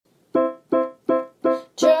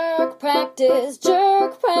practice,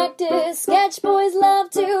 jerk practice. Sketch boys love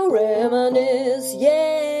to reminisce,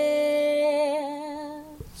 yeah.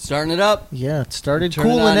 Starting it up. Yeah, it started Turn it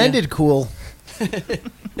cool on and ya. ended cool.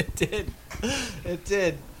 It did. It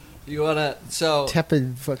did. You wanna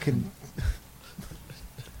Tepid fucking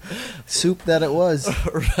soup that it was.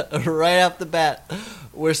 right off the bat,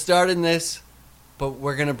 we're starting this, but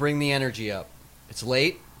we're gonna bring the energy up. It's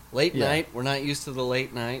late Yeah. night. We're not used to the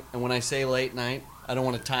late night, and when I say late night, I don't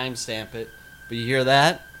want to timestamp it, but you hear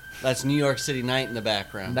that? That's New York City night in the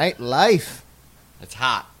background. Night life. It's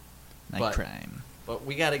hot, Night But- crime. but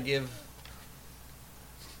we gotta give.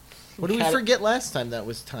 What did we forget last time that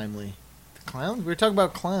was timely? The clowns? We were talking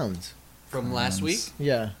about clowns. From last week?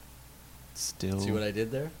 Yeah. Still. See what I did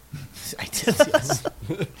there? I did, yes.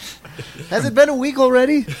 Has it been a week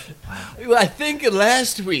already? I think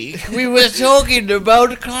last week we were talking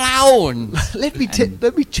about clowns. Let me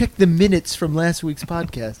check the minutes from last week's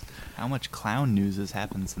podcast. How much clown news has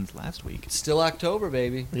happened since last week? It's still October,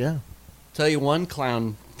 baby. Yeah. Tell you one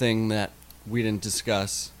clown thing that we didn't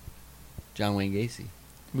discuss. John Wayne Gacy.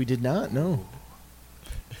 We did not, no.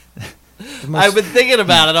 I've been thinking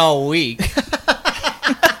about it all week.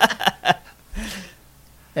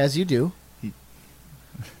 As you do.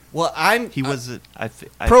 Well, He was I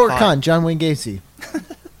Pro or thought con, John Wayne Gacy?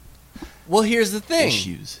 Well, here's the thing.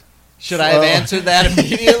 issues. Should I have answered that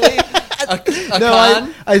immediately? A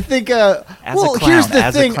con? I think. As well, a clown, here's the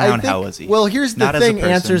as a thing. clown, I think, how was he? Well, here's the Not as a thing.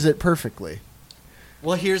 person. Answers it perfectly.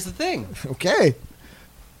 Well, here's the thing. Okay.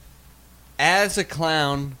 As a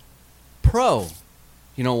clown, pro.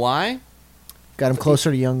 You know why? Got him closer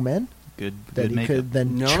to young men Good, that good he makeup. could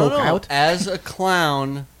then No, choke no. out. As a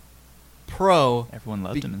clown, pro, Everyone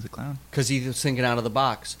loved him as a clown. because he was thinking out of the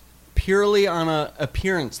box. Purely on a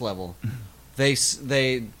appearance level, they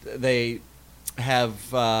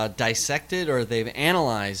have dissected or they've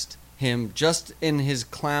analyzed him just in his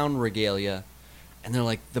clown regalia, and they're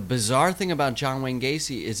like, the bizarre thing about John Wayne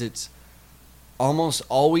Gacy is it's almost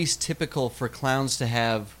always typical for clowns to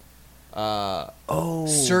have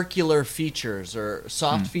circular features or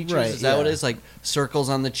soft features. Right, Is that what it yeah. is? Like circles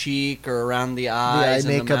on the cheek or around the The eye eyes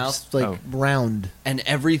and the makeup's mouth. like round. And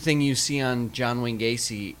everything you see on John Wayne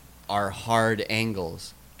Gacy are hard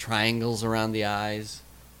angles. Triangles around the eyes,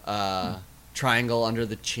 triangle under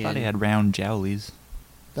the chin. Thought he had round jowlies.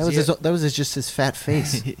 That was just his fat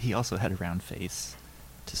face. He also had a round face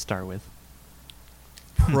to start with.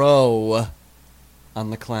 Pro on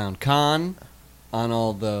the clown. Con on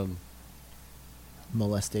all the...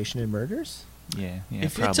 Molestation and murders? Yeah,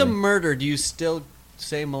 if probably. it's a murder, do you still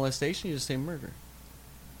say molestation or you just say murder?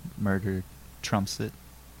 Murder trumps it.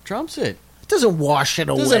 Trumps it. It doesn't wash it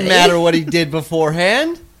away. Doesn't matter what he did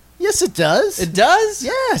beforehand. Yes, it does. It does?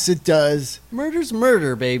 Yes, it does. Murder's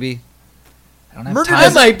murder, baby. I don't have Murder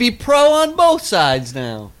time. I might be pro on both sides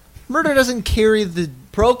now. Murder doesn't carry the...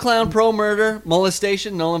 Pro clown, pro murder,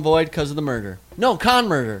 molestation, null and void because of the murder. No, con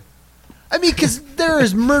murder. I mean, because there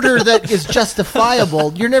is murder that is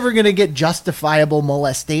justifiable. You're never going to get justifiable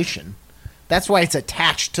molestation. That's why it's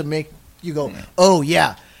attached to make you go, oh,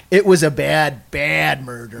 yeah, it was a bad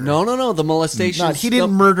murder. No. The molestation. He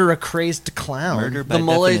didn't murder a crazed clown. Murder by The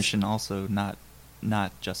mole- definition also not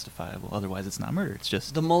justifiable. Otherwise, it's not murder. It's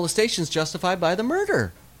just The molestation's justified by the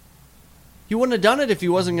murder. He wouldn't have done it if he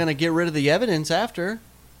wasn't going to get rid of the evidence after.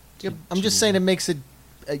 I'm just saying it makes it...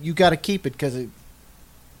 you got to keep it because it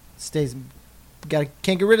stays... Can't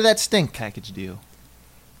get rid of that stink. package deal.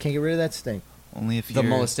 Can't get rid of that stink. Only if The you're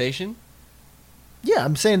molestation? Yeah,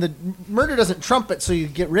 I'm saying that murder doesn't trump it, so you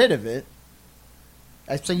get rid of it.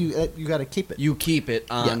 I say you got to keep it. You keep it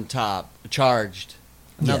on Yeah. top, charged.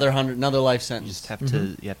 Another life You sentence. just have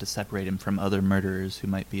to separate him from other murderers who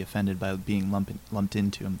might be offended by being lumped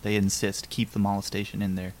into him. They insist keep the molestation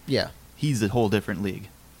in there. Yeah. He's a whole different league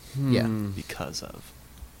Yeah. because of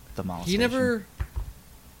the molestation. He never...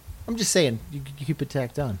 I'm just saying, you keep it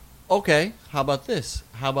tacked on. Okay, how about this?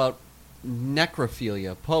 How about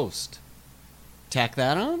necrophilia post? Tack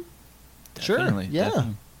that on? Definitely, yeah.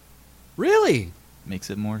 definitely. Really? Makes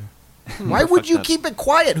it more. Why more would you fucked up. keep it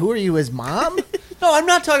quiet? Who are you, his mom? No, I'm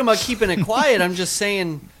not talking about keeping it quiet. I'm just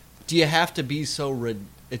saying, do you have to be so...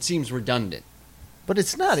 it seems redundant. But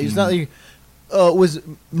it's not. It's not like, it was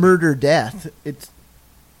murder, death. It's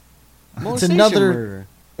Molestation another- murder.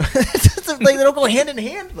 it's like they don't go hand in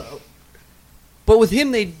hand, though. But with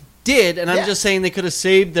him, they did, and I'm Yeah. just saying they could have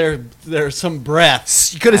saved their some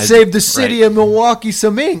breaths. You could have saved the city of Milwaukee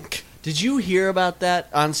some ink. Did you hear about that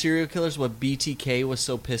on serial killers? What BTK was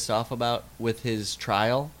so pissed off about with his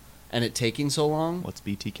trial and it taking so long? What's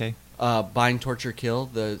BTK? Bind, torture, kill.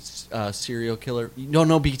 The serial killer. You don't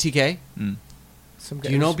know BTK? Some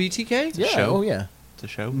Do you know BTK? Yeah. show? Oh yeah. It's a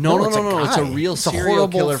show. No, it's a It's a guy. real It's a serial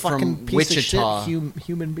horrible killer fucking from piece of shit Wichita.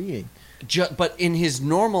 human being. But in his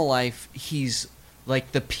normal life, he's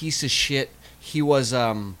like the piece of shit. He was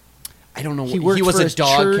I don't know. He He worked was for a his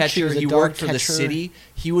dog church, catcher. he was a He dog worked for the catcher. city.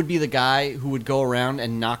 He would be the guy who would go around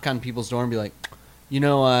and knock on people's door and be like,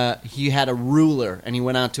 he had a ruler and he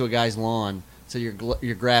went out to a guy's lawn. So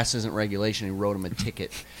your grass isn't regulation. He wrote him a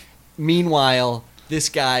ticket. Meanwhile, this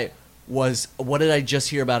guy was. What did I just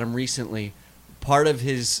hear about him recently? Part of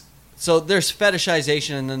his. So there's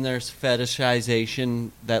fetishization, and then there's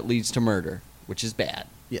fetishization that leads to murder, which is bad.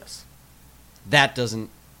 Yes. That doesn't.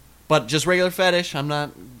 But just regular fetish, I'm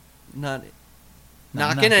not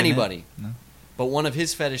knocking anybody. No. But one of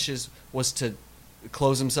his fetishes was to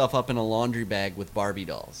close himself up in a laundry bag with Barbie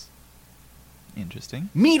dolls. Interesting.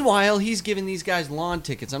 Meanwhile, he's giving these guys lawn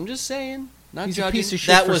tickets. I'm just saying, not He's judging. a piece of shit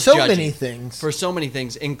That for was so judging. many things. For so many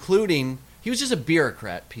things, including he was just a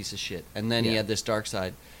bureaucrat piece of shit, and then he Yeah. had this dark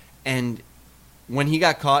side. And when he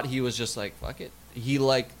got caught, he was just like, "Fuck it." He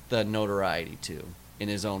liked the notoriety too, in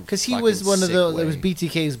his own. Because he fucking was one of sick the. It way. was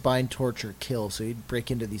BTK's bind, torture, kill. So he'd break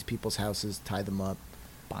into these people's houses, tie them up,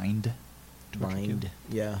 Bind. Torture bind. kill.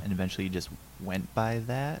 Yeah. And eventually you just went by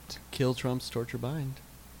that. Kill Trump's torture bind.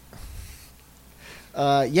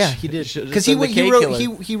 Yeah, he did. Should've Because said the he K wrote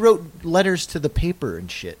killer. he wrote letters to the paper and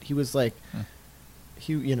shit. He was like, Huh.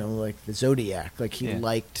 like the Zodiac. Like he Yeah.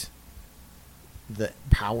 liked the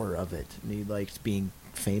power of it, and he liked being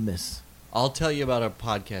famous. I'll tell you about a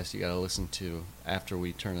podcast you got to listen to after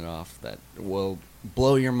we turn it off that will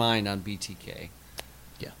blow your mind on BTK.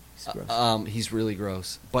 Yeah, he's gross. He's really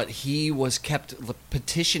gross. But he was kept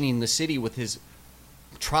petitioning the city with his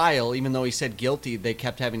trial, even though he said guilty. They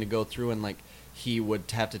kept having to go through and he would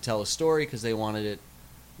have to tell a story because they wanted it.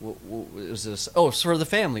 It was this. Oh, it's for the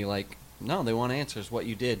family. Like, no, they want answers. What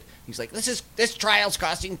you did. He's like, this trial's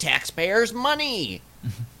costing taxpayers money.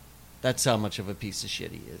 That's how much of a piece of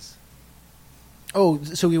shit he is. Oh,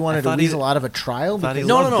 so he wanted to thought he- weasel out of a trial? thought he because-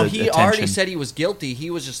 loved No. the He already attention. said he was guilty. He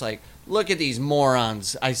was just like, look at these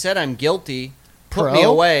morons. I said I'm guilty. Put me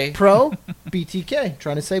away. Pro BTK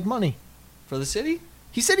trying to save money. For the city?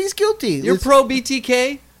 He said he's guilty. You're It's- pro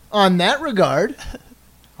BTK? on that regard.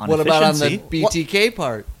 On What about on the efficiency. BTK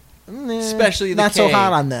part? Especially the not so K.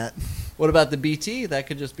 hot on that. What about the BT? That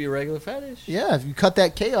could just be a regular fetish. Yeah, if you cut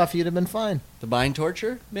that K off, you'd have been fine. The bind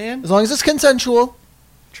torture, man? As long as it's consensual.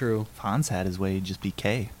 True. If Hans had his way, it'd just be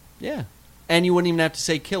K. Yeah. And you wouldn't even have to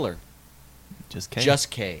say killer. Just K. Just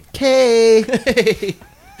K. K.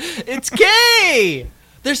 It's K!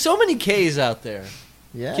 There's so many Ks out there.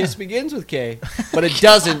 Yeah. Kiss begins with K, but it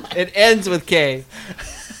doesn't. It ends with K.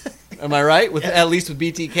 Am I right? At least with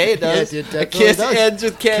BTK, it does. Yeah, it a definitely kiss does. ends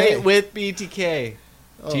with K, K. with BTK.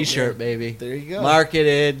 Oh, T-shirt, man. baby. There you go.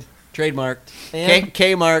 Marketed, trademarked, And-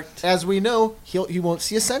 K marked. As we know, he won't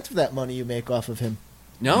see a cent of that money you make off of him.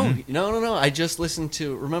 No, no. I just listened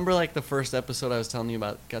to. Remember, the first episode I was telling you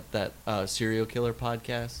about? Got that serial killer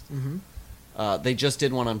podcast. Mm-hmm. They just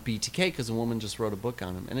did one on BTK because a woman just wrote a book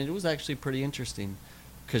on him, and it was actually pretty interesting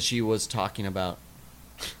because she was talking about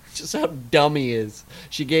just how dumb he is.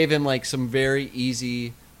 She gave him some very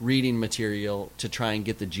easy reading material to try and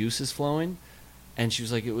get the juices flowing, and she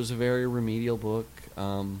was like, it was a very remedial book,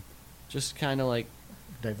 just kind of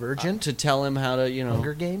Divergent. to tell him how to,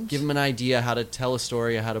 Hunger Games? give him an idea how to tell a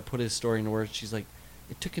story, how to put his story into words. She's like,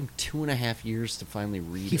 it took him 2.5 years to finally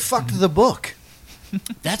read He it. fucked the book.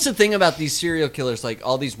 That's the thing about these serial killers.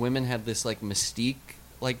 All these women have this mystique.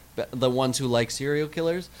 The ones who like serial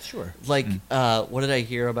killers. Sure. What did I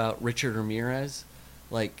hear about Richard Ramirez?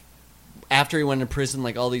 After he went to prison,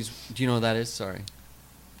 all these. Do you know who that is? Sorry.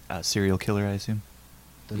 Serial killer, I assume.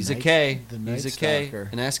 He's a K. The He's a Night K. Stalker.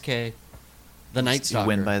 An SK. The Night He Stalker.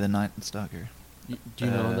 went by the Night Stalker. Do you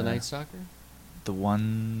know the Uh, Night Stalker? The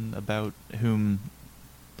one about whom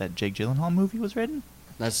that Jake Gyllenhaal movie was written?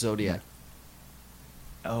 That's Zodiac.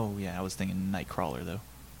 Oh, yeah, I was thinking Nightcrawler, though.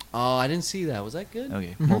 Oh, I didn't see that. Was that good?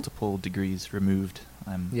 Okay, Mhm. multiple degrees removed.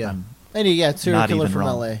 Yeah. I'm And serial Not killer even from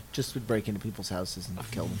wrong. LA. Just would break into people's houses and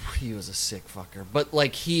kill them. He was a sick fucker. But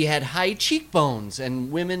he had high cheekbones,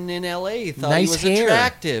 and women in LA thought Nice he was hair.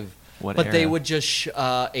 attractive. What but they era? would just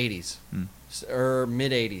 80s Hmm. or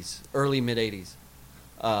mid 80s, early mid 80s.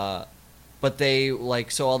 But they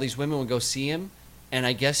so all these women would go see him, and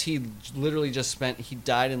I guess he literally just he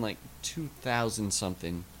died in 2000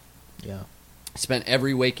 something. Yeah. Spent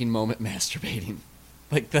every waking moment masturbating.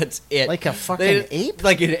 That's it. Like a fucking They- ape?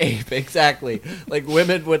 Like an ape, exactly.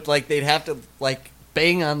 Women would they'd have to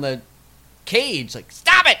bang on the cage,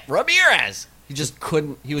 stop it, Ramirez. He just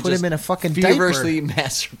couldn't. He would Put just him in a fucking feverishly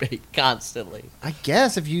masturbate constantly. I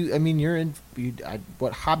guess if you, I mean, you're in.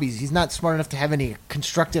 What hobbies? He's not smart enough to have any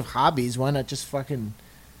constructive hobbies. Why not just fucking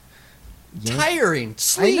Tiring.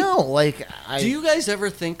 Sleep. I know. Like, Do you guys ever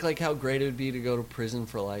think like how great it would be to go to prison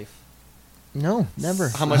for life? No, never.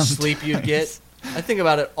 How much sleep you'd get? I think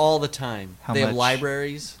about it all the time. How They have much?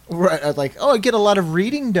 libraries. Right, like, oh, I get a lot of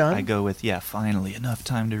reading done. I go with, finally, enough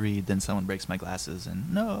time to read. Then someone breaks my glasses,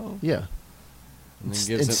 and no. Yeah. And And then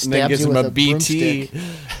gives, stabs him, then gives you him with a a BT,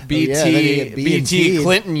 broomstick. BT, then you get BT B&T.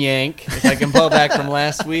 Clinton yank. If I can pull back from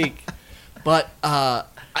last week, but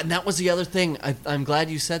and that was the other thing. I'm glad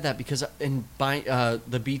you said that because in the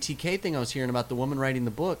BTK thing I was hearing about the woman writing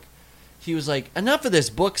the book, he was like, enough of this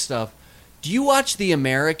book stuff. Do you watch The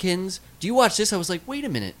Americans? Do you watch this? I was like, wait a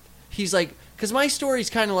minute. He's like, because my story's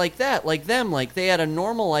kind of like that, like them, like they had a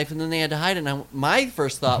normal life and then they had to hide it. And my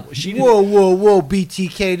first thought was she didn't. Whoa,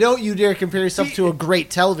 BTK! Don't you dare compare yourself to a great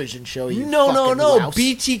television show. You No, fucking louse.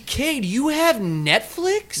 BTK, do you have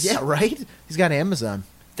Netflix? Yeah, right. He's got Amazon.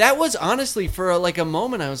 That was honestly for like a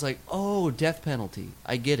moment. I was like, "Oh, death penalty.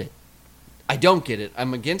 I get it. I don't get it.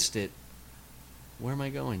 I'm against it. Where am I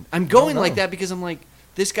going? I'm going like that because I'm like,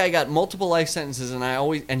 this guy got multiple life sentences,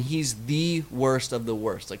 and he's the worst of the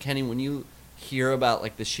worst. Like Henny, when you hear about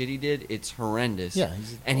like the shit he did, it's horrendous. Yeah,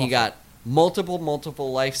 he's and he got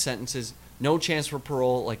multiple life sentences, no chance for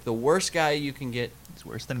parole. Like the worst guy you can get. It's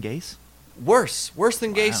worse than Gase? Worse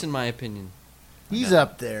than Gase Wow. in my opinion. He's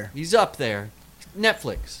up there. He's up there.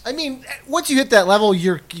 Netflix. I mean, once you hit that level,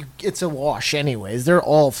 it's a wash. Anyways, they're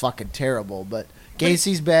all fucking terrible. But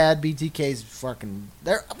Gacy's bad. BTK's fucking.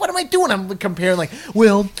 What am I doing? I'm comparing like,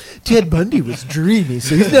 well, Ted Bundy was dreamy,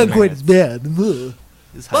 so he's not quite as bad. Ugh.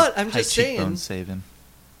 His But I'm high just saying- cheekbones save him.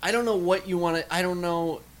 I don't know what you want to. I don't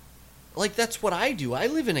know. Like that's what I do. I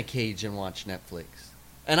live in a cage and watch Netflix,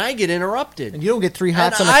 and I get interrupted. And you don't get three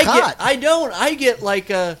hots And on a I cot. I don't. I get like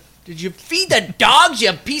a. Did you feed the dogs?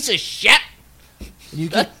 You piece of shit. You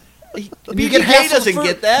get. BTK doesn't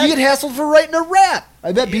get that. You get hassled for writing a rap.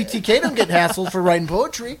 I bet BTK don't get hassled for writing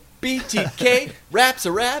poetry. BTK raps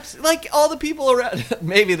are raps. Like all the people around.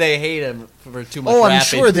 Maybe they hate him for too much. Oh, I'm rapping.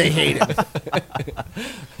 sure they hate him.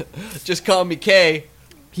 Just call me K.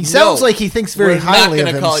 He sounds No, like he thinks very we're highly not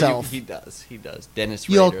of gonna call himself. You, he does. Dennis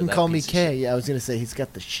You all Rader, can that call me piece of K. shit. Yeah, I was gonna say he's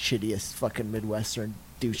got the shittiest fucking Midwestern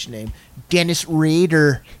douche name, Dennis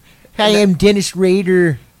Rader. Hi, I'm Dennis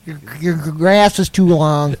Rader. Your grass is too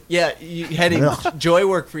long. Yeah, heading Ugh. joy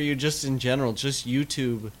work for you just in general. Just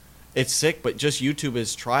YouTube, it's sick, but just YouTube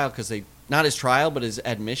his trial because they not his trial but his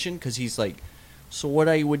admission because he's like, so what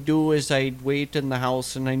I would do is I'd wait in the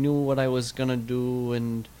house and I knew what I was gonna do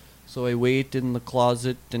and so I wait in the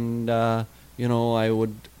closet and I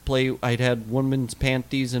would play. I'd had women's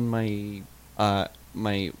panties in my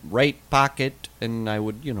my right pocket and I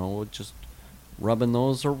would just rubbing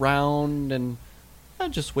those around and.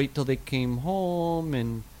 I'd just wait till they came home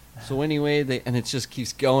and so anyway and it just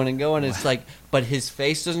keeps going and going. It's like, but his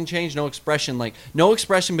face doesn't change, no expression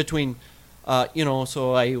between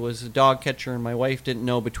so I was a dog catcher and my wife didn't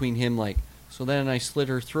know between him like so then I slit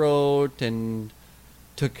her throat and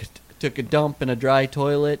took a dump in a dry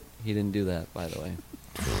toilet. He didn't do that, by the way.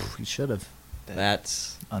 He should have.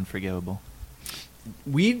 That's Unforgivable.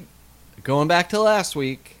 going back to last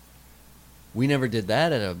week, we never did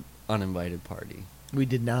that at an uninvited party. We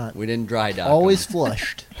did not. We didn't dry dock. Always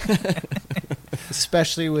flushed.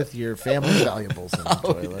 Especially with your family valuables in the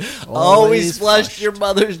toilet. Always flushed your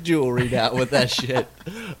mother's jewelry down with that shit.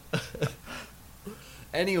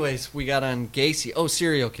 Anyways, we got on Gacy. Oh,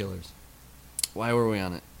 serial killers. Why were we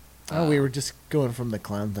on it? Oh, we were just going from the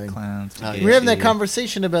clown thing. Clowns. Oh, We were having that Gacy.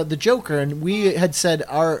 conversation about the Joker, and we had said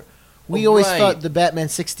we always right. thought the Batman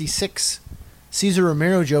 66 Cesar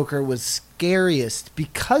Romero Joker was scariest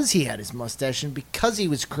because he had his mustache and because he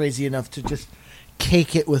was crazy enough to just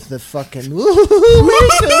cake it with the fucking.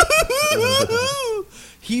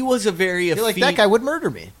 He was a very You're like, that guy would murder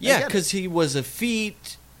me. I Yeah, get it. because he was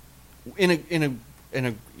effete. He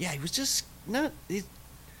was just not.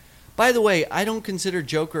 By the way, I don't consider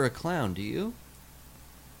Joker a clown. Do you?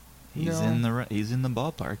 He's No. he's in the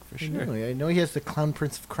ballpark for sure. I know he has the Clown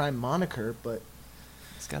Prince of Crime moniker, but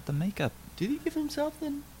He's got the makeup. Did he give himself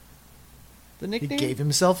the he nickname? gave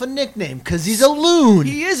himself a nickname because he's a loon.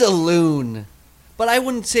 He is a loon, but I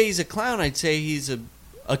wouldn't say he's a clown. I'd say he's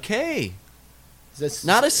a K, That's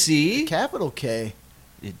not a C. capital K.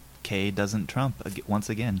 K doesn't trump once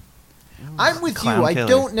again. I'm with you. Clown I killer.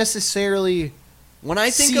 don't necessarily When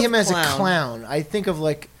I think see of him as a clown. I think of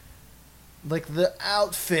like the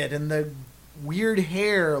outfit and the weird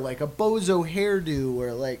hair, like a bozo hairdo,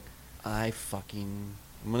 or like I fucking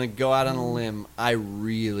I'm gonna go out on a limb. I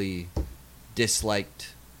really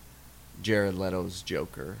disliked Jared Leto's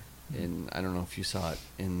Joker, and I don't know if you saw it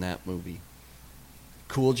in that movie.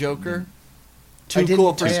 Cool Joker. Too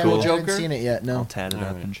cool for School I Joker. haven't seen it yet. All No. tatted up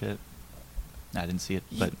Alright. and shit. I didn't see it,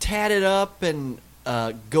 He but tatted up and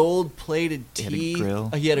gold-plated He had a teeth. grill?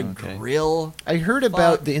 He had a Okay. grill. I heard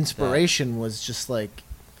about Fuck the inspiration was just like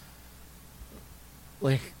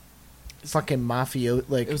fucking mafia,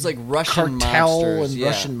 like It was like Russian cartel mobsters, and yeah.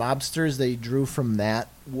 Russian mobsters. They drew from that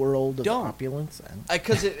world of Don't. opulence.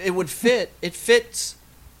 Because it would fit. It fits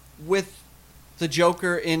with the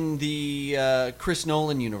Joker in the Chris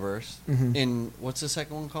Nolan universe. Mhm. In what's the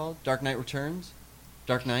second one called? Dark Knight Returns.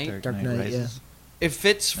 Dark Knight. Dark Knight, Rises. It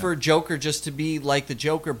fits for Joker just to be like the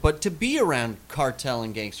Joker, but to be around cartel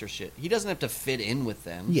and gangster shit. He doesn't have to fit in with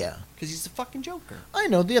them. Yeah, Because he's the fucking Joker. I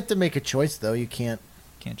know. You have to make a choice, though. You can't.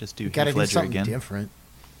 Can't just do You got to Heath do Ledger something again. different.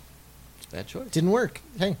 It's a bad choice. Didn't work.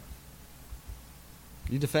 Hey,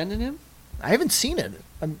 You defending him? I haven't seen it.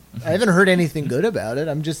 I haven't heard anything good about it.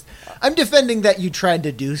 I'm defending that you tried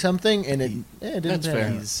to do something and it didn't. That's pan fair.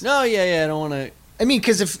 out. He's- No, yeah. I don't want to. I mean,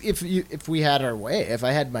 because if we had our way, if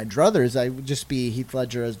I had my druthers, I would just be Heath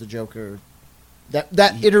Ledger as the Joker.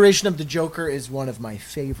 That iteration of the Joker is one of my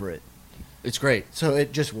favorite. It's great. So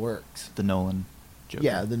it just works. The Nolan Joker.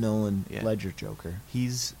 Yeah, the Nolan Yeah. Ledger Joker.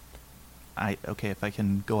 He's okay, if I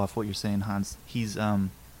can go off what you're saying, Hans, he's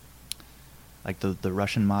like the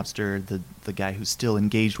Russian mobster, the guy who's still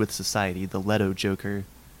engaged with society. The Leto Joker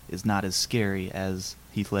is not as scary as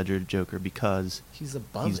Heath Ledger Joker because He's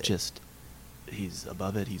above he's it. just he's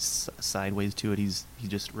above it. He's sideways to it. He's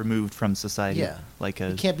just removed from society. Yeah. Like You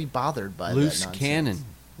a can't be bothered by Loose that nonsense. cannon.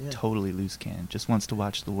 Yeah. totally loose cannon. Just wants to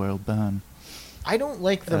watch the world burn. I don't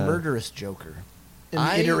like the Uh, murderous Joker. In the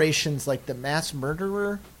I- iterations, like the mass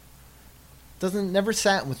murderer, never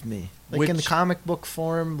sat with me. Like in the Which- comic book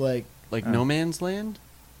form, like Like Oh. No Man's Land?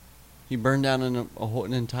 He burned down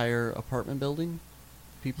an entire apartment building?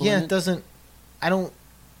 People yeah, in it doesn't. I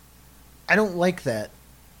don't like that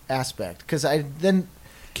aspect because I then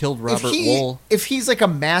Killed Robert if Wool. if he's like a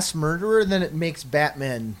mass murderer, then it makes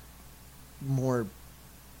Batman more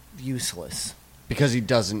useless Because he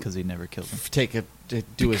doesn't Because he never killed him.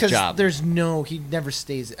 do because his job. he never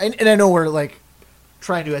stays. And I know we're like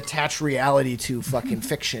trying to attach reality to fucking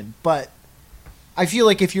fiction, but I feel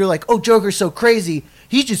like if you're like, oh, Joker's so crazy,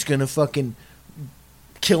 he's just gonna fucking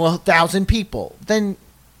kill 1,000 people, then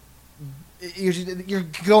you're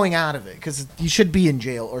going out of it because you should be in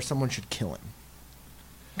jail or someone should kill him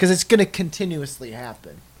because it's gonna continuously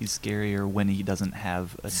happen. He's scarier when he doesn't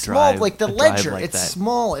have a Small, drive. like the a drive Ledger, like it's that.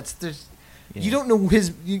 small. It's there's Yeah. you don't know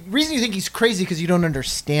reason you think he's crazy because you don't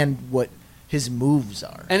understand what his moves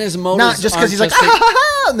are. And his motives Not just because aren't he's like, just ah, ha, ha,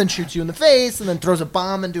 ha, and then shoots you in the face, and then throws a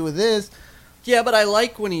bomb and do this. Yeah, but I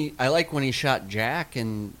like when he shot Jack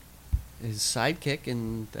and his sidekick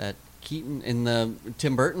in that Keaton in the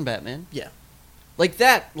Tim Burton Batman. Yeah. Like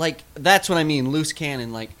that's what I mean, loose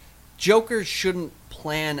cannon. Like Joker shouldn't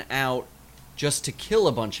plan out just to kill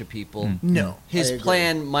a bunch of people. Mm. No. His I agree.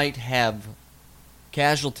 plan might have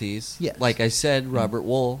casualties. Yes. Like I said, Robert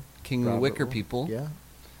Wool, King of the Robert Wicker Wool. people. Yeah.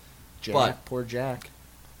 Jack, But- poor Jack.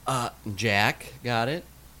 Jack, got it.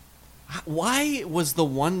 Why was the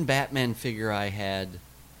one Batman figure I had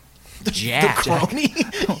Jack? The crony.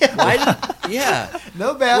 Why yeah.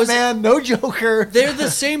 No Batman, no Joker. They're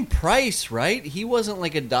the same price, right? He wasn't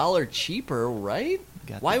like $1 cheaper, right?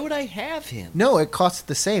 Got Why that. would I have him? No, it costs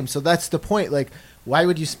the same. So that's the point. Like, why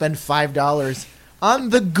would you spend $5 on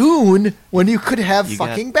the Goon when you could have You got-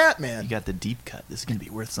 fucking Batman? You got the deep cut. This is gonna be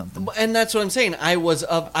worth something. And that's what I'm saying. I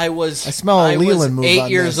smell a Leland move 8 on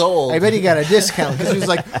years this. old. I bet he got a discount because he was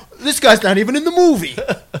like, "This guy's not even in the movie."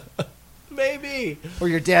 Maybe. Or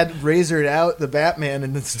your dad razored out the Batman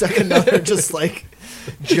and then stuck another just like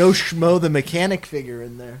Joe Schmo the mechanic figure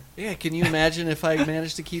in there. Yeah, can you imagine if I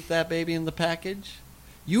managed to keep that baby in the package?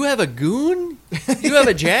 You have a Goon? You have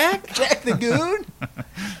a Jack? Jack the Goon.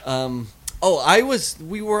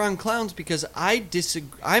 We were on clowns because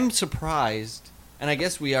I'm surprised, and I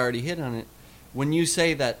guess we already hit on it, when you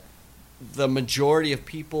say that the majority of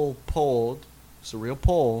people polled, it's a real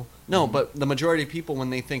poll, no, but the majority of people when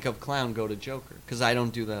they think of clown go to Joker, because I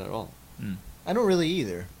don't do that at all. Mm. I don't really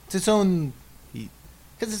either. It's its own. He-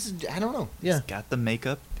 Because I don't know. He's Yeah. got the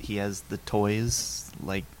makeup. He has the toys.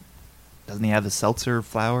 Like, doesn't he have the seltzer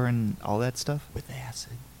flower and all that stuff With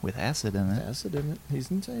acid. with acid in it? Acid in it. He's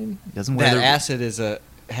insane. He doesn't wear That the acid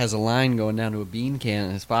has a line going down to a bean can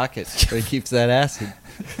in his pocket where he keeps that acid.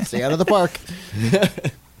 Stay out of the park.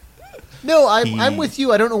 No, He- I'm with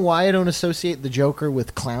you. I don't know why I don't associate the Joker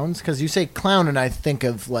with clowns because you say clown and I think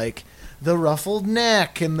of like the ruffled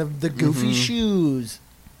neck and the goofy shoes.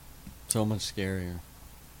 So much scarier.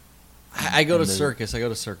 I go to And the- circus. I go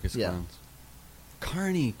to circus Yeah. clowns.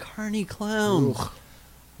 Carney clowns. Ugh.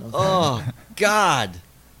 Oh God!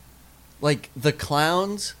 Like the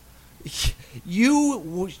clowns,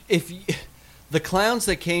 the clowns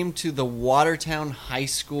that came to the Watertown High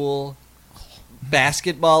School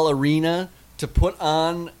basketball arena to put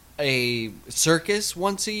on a circus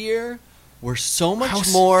once a year were so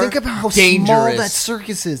much more Think about how dangerous. small that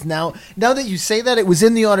circus is. Now that you say that, it was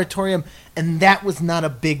in the auditorium, and that was not a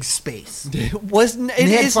big space. It wasn't. It And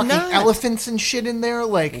they had is fucking not. elephants and shit in there.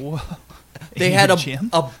 Like, They In had the a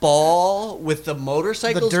gym? ball with the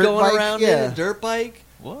motorcycles The dirt going bike, around yeah. it, a dirt bike.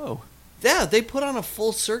 Whoa. Yeah, they put on a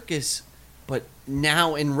full circus, but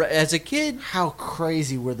now as a kid, how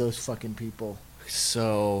crazy were those fucking people?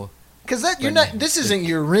 so Because this isn't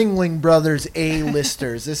your Ringling Brothers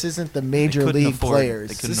A-listers. This isn't the major couldn't league afford- players.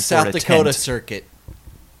 they this couldn't is afford South a Dakota tent. circuit.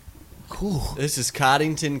 Cool. This is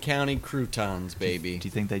Coddington County Croutons, baby. Do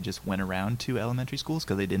you think they just went around to elementary schools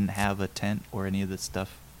because they didn't have a tent or any of the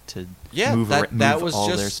stuff to Yeah, move, that move was all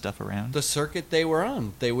just their stuff around? The circuit they were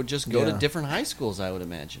on. They would just go to Yeah. different high schools, I would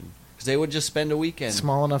imagine, because they would just spend a weekend.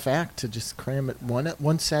 Small enough act to just cram it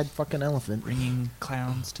one sad fucking elephant. Bringing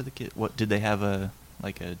clowns to the kid. What did they have a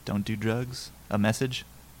don't do drugs a message?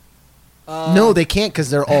 No, they can't because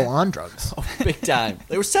they're all on drugs. Big time.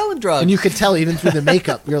 They were selling drugs. And you could tell even through the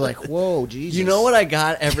makeup. You're like, whoa, Jesus. You know what I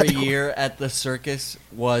got every year at the circus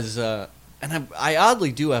was, and I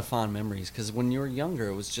oddly do have fond memories because when you were younger,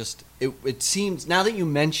 it was just it seems now that you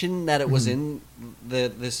mention that it was in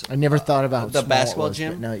this. I never thought about how the small basketball it was,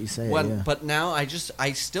 gym. but now that you say it, When- yeah. But now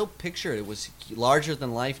I still picture it. It was larger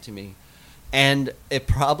than life to me, and it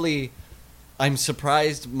probably. I'm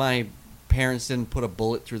surprised my parents didn't put a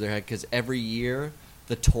bullet through their head because every year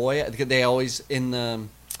the toy they always in the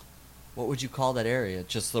what would you call that area?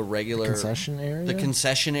 Just the regular concession area? The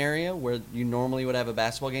concession area where you normally would have a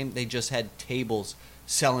basketball game. They just had tables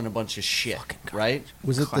selling a bunch of shit, right?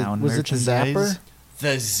 Was it Clown the merchandise? Zapper?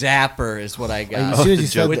 The Zapper is what I got, As soon as the you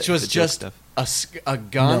said joke- which was the joke just stuff. a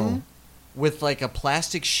gun No. with like a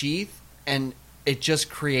plastic sheath, and it just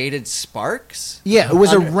created sparks. Yeah, it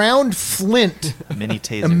was a Under- round flint, A mini a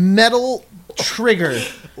taser. metal trigger,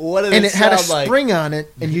 What did and it had a sound like? spring on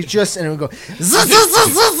it, and you just and it would go, zzz, zzz,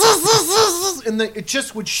 zzz, zzz, zzz, zzz, and it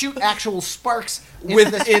just would shoot actual sparks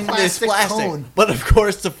Within this plastic. cone. But of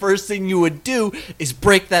course, the first thing you would do is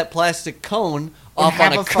break that plastic cone off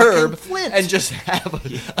have on a a fucking curb flint. and just have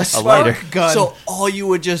a A spark lighter gun. So all you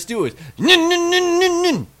would just do is nin, nin, nin, nin,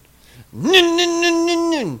 nin, nin, nin, nin, nin,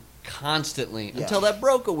 nin, constantly Yeah. until that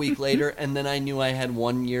broke a week later, and then I knew I had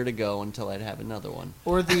 1 year to go until I'd have another one.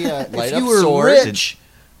 Or the Light if up you were sword. rich,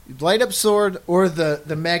 light up sword, or the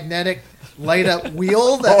magnetic light up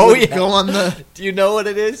wheel that Oh, would yeah. go on the. Do you know what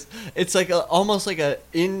it is? It's like almost like a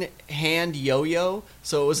in-hand yo-yo.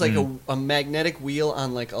 So it was like a magnetic wheel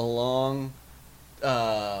on like a long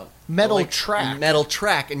Metal like track. metal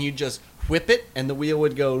track, and you just whip it, and the wheel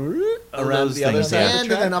would go around those the other things, side yeah. of the And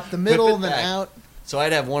track, then up the whip middle, it and then back. out. So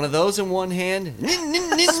I'd have one of those in one hand,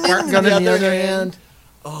 Spark gun in the other hand.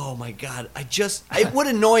 Oh my god! It would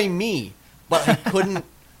annoy me, but I couldn't.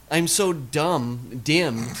 I'm so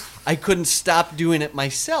dim. I couldn't stop doing it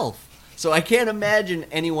myself. So I can't imagine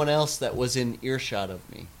anyone else that was in earshot of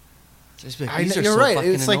me. Just be like, I "These know, are you're so right.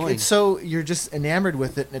 fucking It's like annoying." it's so you're just enamored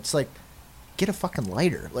with it, and it's like, get a fucking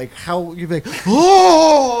lighter. Like how you'd be like,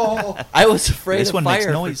 oh, I was afraid This of one makes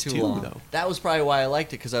fire noise for too too, long. though. That was probably why I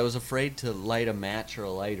liked it, because I was afraid to light a match or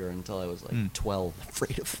a lighter until I was like 12.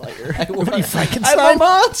 afraid of fire. I What are you, I'm Frankenstein? a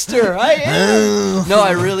monster. I am. No,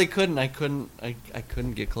 I really couldn't. I couldn't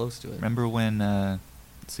get close to it. Remember when, let's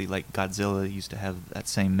see, like Godzilla used to have that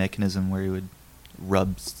same mechanism where he would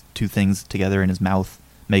rub two things together in his mouth,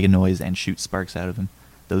 make a noise, and shoot sparks out of him?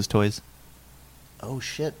 Those toys? Oh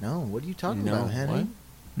shit! No, what are you talking No, about, Henny? what?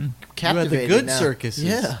 Hmm. You had the Captivated good now. circuses.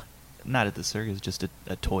 Yeah, Not at the circus, just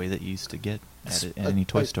a toy that you used to get at any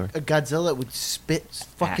toy store. A Godzilla that would spit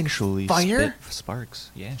fucking Actually fire. spit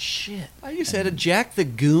sparks. Yeah. Shit. I just had a Jack the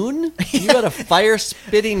Goon. You got a fire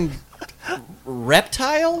spitting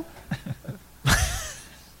reptile.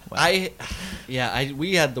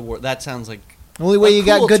 We had the word. That sounds like Only way a you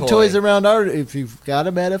got cool good toy. toys around are if you've got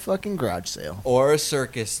them at a fucking garage sale. or a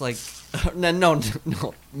circus. Like no.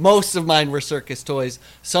 Most of mine were circus toys.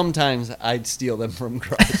 Sometimes I'd steal them from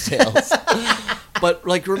garage sales. But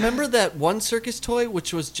like, remember that one circus toy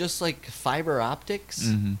which was just like fiber optics?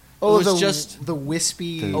 Mm-hmm. Oh, was the just the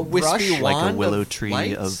wispy, The- a wispy brush? wand Like a willow of tree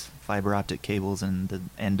lights? of fiber optic cables, and the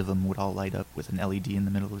end of them would all light up with an LED in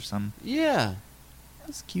the middle or something. Yeah.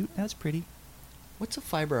 That's cute. That's pretty. What's a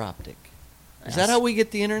fiber optic? Is that how we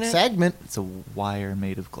get the internet? Segment. It's a wire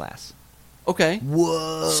made of glass. Okay.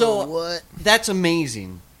 Whoa. So what? that's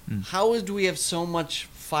amazing. Mm. How do we have so much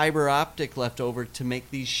fiber optic left over to make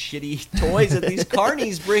these shitty toys that these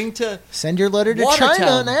carnies bring to, Send your letter to Watertown.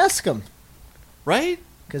 China and ask them. right?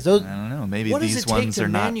 Because I those don't know. Maybe What does these it take ones to are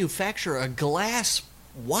not. manufacture a glass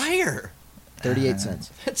wire? 38 cents.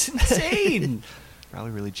 That's insane.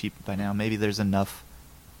 Probably really cheap by now. Maybe there's enough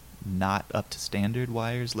not up to standard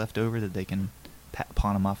wires left over that they can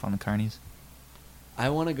pawn them off on the carnies. I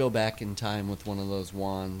want to go back in time with one of those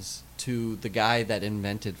wands to the guy that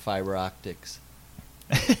invented fiber optics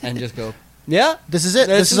and just go, yeah, This is it.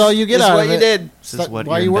 This is all you get this is out what of you it. did. This is what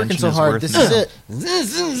Why are your you working invention so is hard? worth This now. is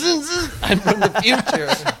it. I'm from the future.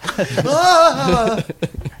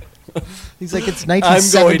 He's like, it's I'm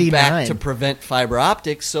 1979. going back to prevent fiber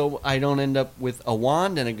optics so I don't end up with a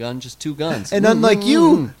wand and a gun, just two guns. and unlike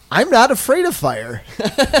you, I'm not afraid of fire.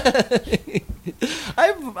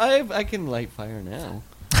 I can light fire now.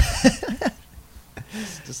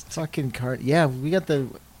 It's just Fucking car. Yeah, we got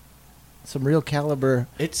some real caliber.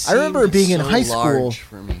 it I remember seemed being in so high school, large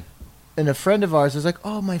for me. and a friend of ours was like,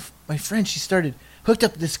 "Oh, my friend, she started hooked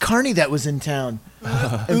up this carny that was in town."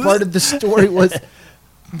 And part of the story was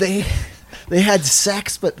they had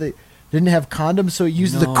sex, but they didn't have condoms, so he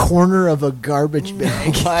used the No. corner of a garbage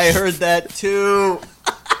bag. I heard that too.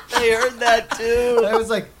 I heard that too. I was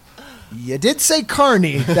like, "You did say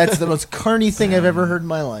carny. That's the most carny thing I've ever heard in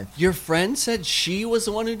my life." Your friend said she was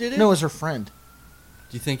the one who did it? No, it was her friend.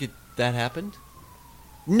 Do you think that happened?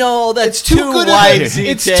 No, that's It's too good wide of a,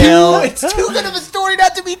 it's detail. too good of a story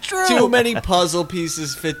not to be true. Too many puzzle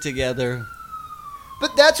pieces fit together.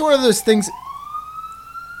 But that's one of those things.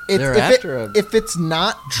 They're after a- if it's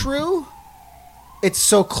not true, it's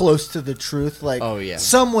so close to the truth. Like, Oh, yeah.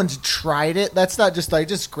 someone's tried it. That's not just like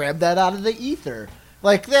just grab that out of the ether.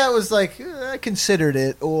 Like that was like I considered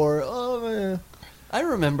it, or I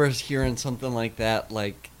remember hearing something like that,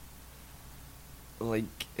 like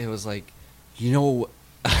it was like, you know,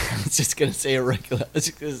 I was just gonna say I was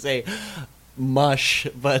just gonna say mush,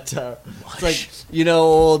 but it's like, you know,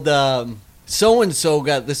 old so and so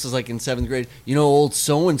got, this was like in 7th grade. You know, old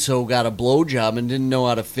so and so got a blowjob and didn't know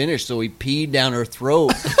how to finish, so he peed down her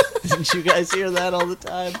throat. Didn't you guys hear that all the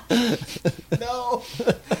time? no,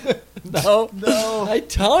 No. I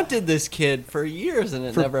taunted this kid for years and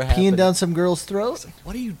it for never peeing happened. down some girl's throat.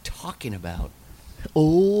 What are you talking about?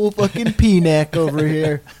 Oh, fucking peaneck over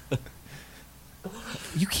here.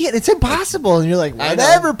 You can't. It's impossible. And you're like, I know.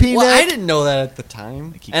 whatever, peaneck. Well, I didn't know that at the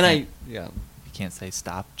time, Like you and can't- yeah. You can't say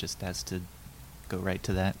stop, just has to go right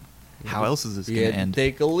to that. How else is this He going had to end? to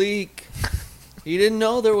take a leak. He didn't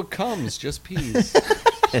know there were cums, just peas.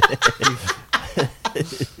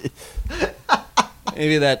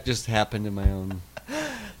 Maybe that just happened in my own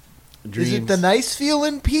dreams. Is it the nice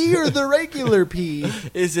feeling pee or the regular pee?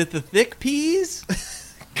 Is it the thick peas?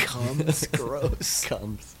 Comes gross.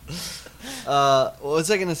 Cums. What was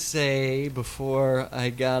I gonna say before I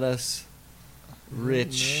got us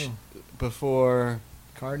rich? know. Before.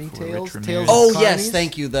 Carny For tales. Rich Tales. Oh of yes, carnies?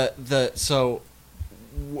 thank you. So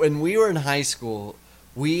when we were in high school,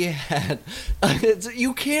 we had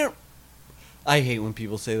you can't. I hate when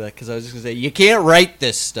people say that because I was just gonna say you can't write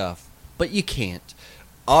this stuff, but you can't.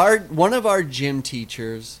 One of our gym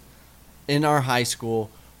teachers in our high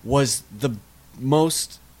school was the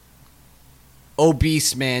most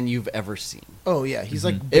obese man you've ever seen. Oh yeah, he's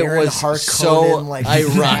like It Baron was Harkonnen, so like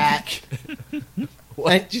ironic. fat.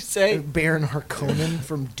 What did you say? Baron Harkonnen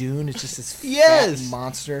from Dune is just this Yes. fat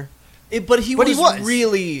monster. But he But he was was.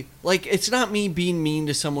 really like, it's not me being mean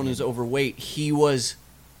to someone who's overweight. He was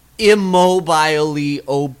immobilely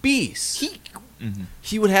obese. Mhm.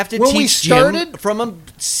 He would have to When we teach gym started- from a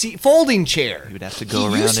folding chair. He would have to He go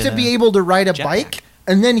around used in to be a able to ride a jetpack. bike,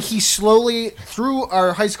 and then he slowly, through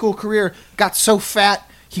our high school career, got so fat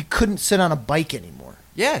he couldn't sit on a bike anymore.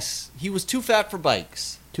 Yes, he was too fat for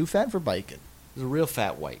bikes. Too fat for biking. He was a real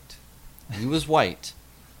fat white. He was white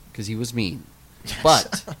because he was mean.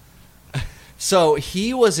 But so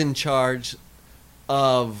he was in charge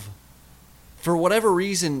of, for whatever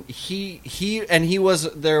reason, he was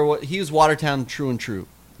there. He was Watertown true and true,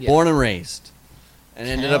 Yeah. born and raised, and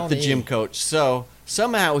ended up the County. gym coach. So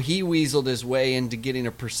somehow he weaseled his way into getting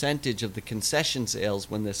a percentage of the concession sales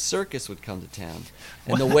when the circus would come to town.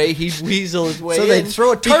 And the way he weaseled his way So in, they'd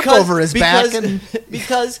throw a tarp over his back and-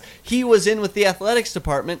 because he was in with the athletics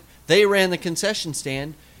department, they ran the concession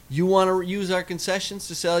stand. You want to use our concessions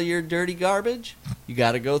to sell your dirty garbage? You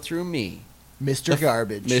got to go through me, Mr.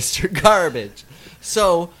 Garbage. Mr. Garbage.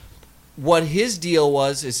 So, what his deal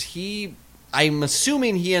was is I'm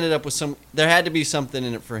assuming he ended up with there had to be something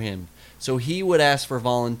in it for him. So he would ask for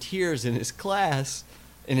volunteers in his class,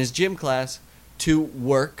 in his gym class, to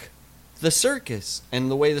work the circus.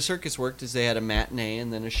 And the way the circus worked is they had a matinee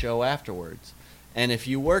and then a show afterwards. And if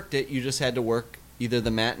you worked it, you just had to work either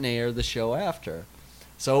the matinee or the show after.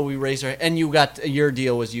 So we raised our, and your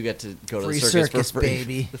deal was you got to go to Free the circus circus, for free.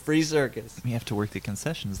 baby. The free circus. We have to work the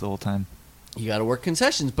concessions the whole time. You got to work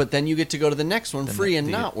concessions, but then you get to go to the next one Then free and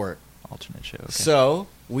the not work. Alternate show. Okay. So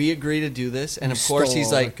we agree to do this, and You of course he's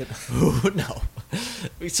stole like, it. no,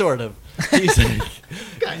 we sort of. He's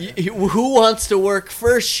like, who wants to work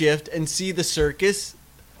first shift and see the circus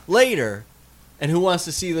later, and who wants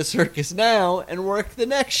to see the circus now and work the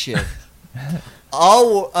next shift?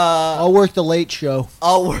 I'll work the late show.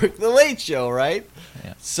 I'll work the late show, right?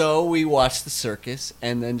 Yeah. So we watched the circus,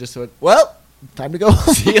 and then just went, well. Time to go.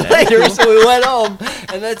 See you later. So we went home,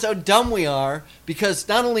 and that's how dumb we are. Because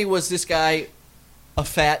not only was this guy a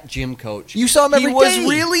fat gym coach, You saw him every he was day.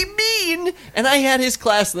 really mean, and I had his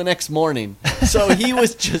class the next morning. So he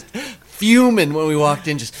was just fuming when we walked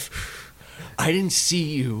in. Just, I didn't see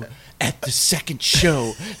you at the second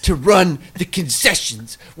show to run the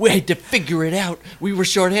concessions. We had to figure it out. We were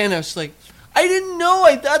shorthanded. I was like, I didn't know.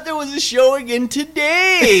 I thought there was a show again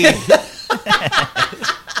today.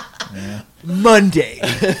 Monday,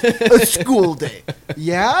 a school day.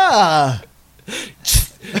 Yeah.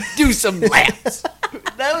 Do some laps.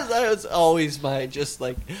 That was always my just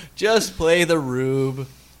play the rube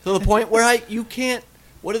to the point where you can't.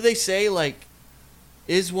 What do they say? Like,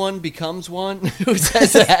 is one becomes one? Who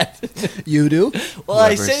says that? You do? Well,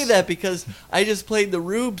 I Whoever's- say that because I just played the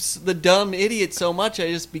rubes, the dumb idiot, so much I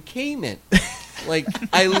just became it. Like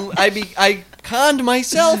I conned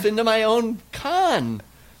myself into my own con.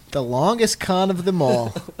 The longest con of them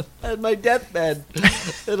all. At my deathbed,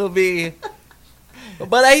 it'll be.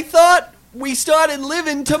 But I thought we started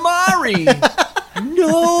living Tamari.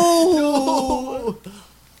 No.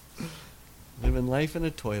 Living life in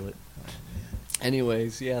a toilet.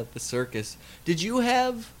 Anyways, yeah, the circus. Did you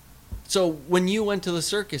have? So when you went to the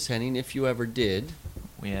circus, Henning, if you ever did,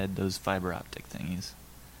 We had those fiber optic thingies.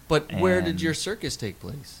 but where did And- your circus take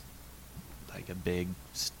place? Like a big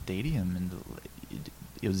stadium, and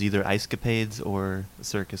it was either Ice Capades or the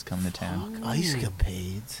circus coming to town. Ice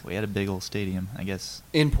capades. We had a big old stadium. I guess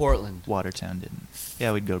In Portland. Watertown didn't.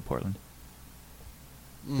 Yeah, we'd go to Portland.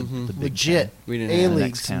 Mhm. the big Legit. town. We didn't A have the League.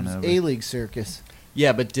 next town over. A League circus.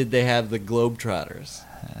 Yeah, but did they have the Globetrotters?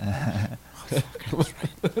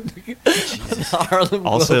 Harlem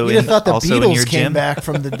Also You'd have in- thought the also in Beatles your came gym? back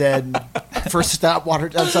from the dead. First stop,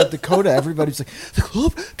 outside Dakota. Everybody's like, the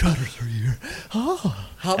Globetrotters are here. Oh,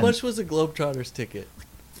 How much was a Globetrotters ticket?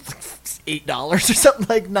 $8 or something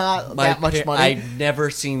like not that much money. I'd never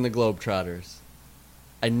seen the Globetrotters.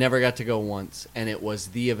 I never got to go once, and it was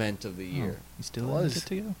the event of the year. You still Was. get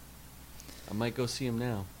to go? I might go see him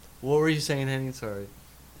now. What were you saying, Henning? Sorry.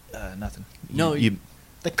 Nothing. No, you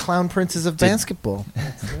The clown princes of Did- basketball.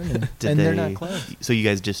 did and they, they're not clowns. So you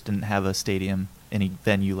guys just didn't have a stadium, any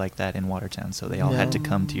venue like that in Watertown, so they all had to No,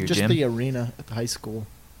 come to your just gym. the arena at the high school.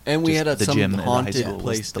 And we Just had the some gym at the high haunted school was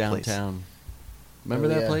place the place. downtown. Remember Oh,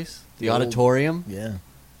 that yeah. place? The The old- auditorium? Yeah.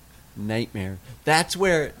 Nightmare. That's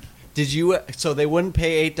where. Did you? So they wouldn't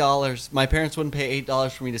pay $8. My parents wouldn't pay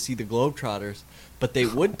 $8 for me to see the Globetrotters, but they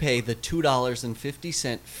would pay the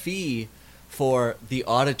 $2.50 fee for the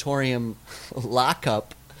auditorium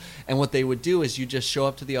lockup. And what they would do is you just show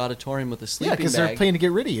up to the auditorium with a Yeah, sleeping because they're bag, playing to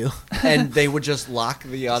get rid of you. and they would just lock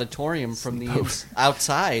the auditorium from the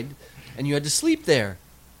outside, and you had to sleep there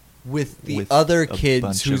with the With other a kids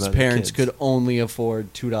bunch whose of other parents kids. could only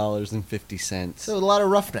afford $2.50. So a lot of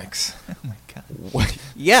roughnecks. Oh my god. What?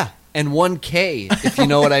 Yeah, and one K, if you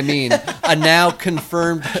know what I mean. A now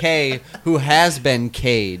confirmed K who has been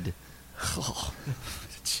K'd.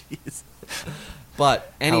 Jeez.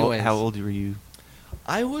 But anyway, How old were you?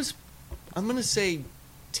 I'm going to say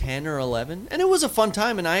 10 or 11. And it was a fun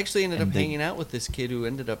time, and I actually ended And up they- hanging out with this kid who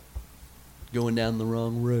ended up going down the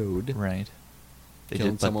wrong road, Right. They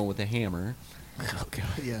killing did, but- someone with a hammer. Oh, God,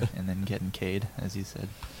 yeah. and then getting Cade, as you said.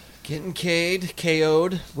 Getting K'd,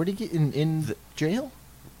 KO'd. Where did he get in jail?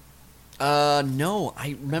 No,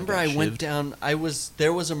 I remember I got went shivved. down.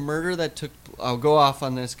 There was a murder that took. I'll go off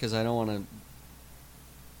on this because I don't want to.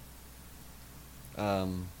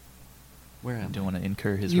 Where am I? Don't want to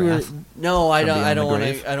incur his You were- wrath. No, I From don't. I beyond the don't want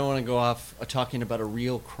grave? to. I don't want to go off talking about a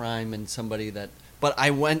real crime and somebody that. But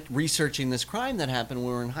I went researching this crime that happened when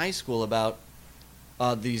we were in high school about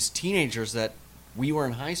these teenagers that we were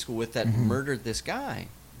in high school with that murdered this guy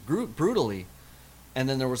brutally, and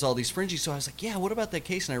then there was all these fringes. So I was like, yeah, what about that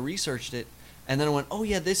case? And I researched it, and then I went, oh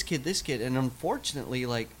yeah, this kid, and unfortunately,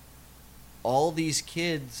 like all these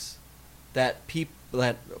kids that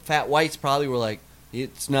fat whites probably were like,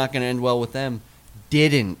 it's not going to end well with them,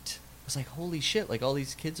 didn't. I was like, holy shit, like all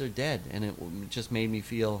these kids are dead. And it just made me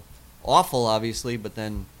feel awful, obviously, but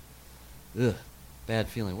then, ugh, bad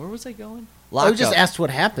feeling. Where was I going? I was just Lockup. asked what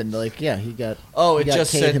happened. Like, yeah, he got. Oh, he it got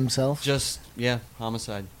just K'd said himself.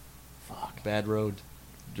 Homicide. Fuck. Bad road.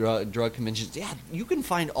 Drug conventions. Yeah, you can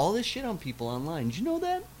find all this shit on people online. Did you know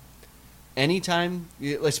that? Anytime,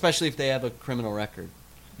 especially if they have a criminal record.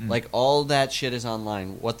 Like, all that shit is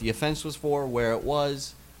online. What the offense was for, where it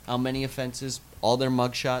was, how many offenses, all their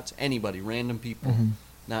mugshots, anybody, random people. Mhm.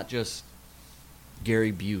 Not just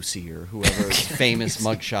Gary Busey or whoever's famous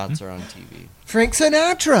mugshots are on TV. Frank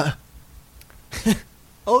Sinatra.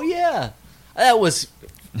 Oh, yeah. That was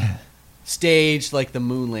staged like the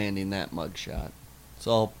moon landing, that mugshot.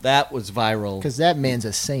 So that was viral. Because that man's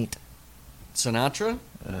a saint. Sinatra?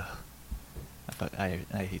 Ugh. I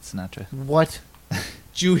hate Sinatra. What?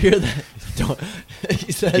 Did you hear that?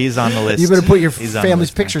 He said, He's on the list. You better put your He's on the family's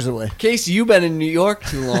list, man. pictures away. Casey, you've been in New York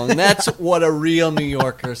too long. That's what a real New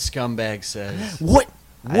Yorker scumbag says. What?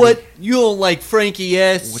 What? You don't like Frankie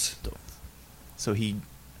S? What the- So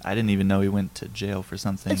I didn't even know he went to jail for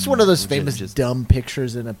something. It's one of those legit, famous just- dumb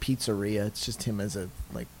pictures in a pizzeria. It's just him as a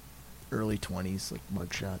like early 20s like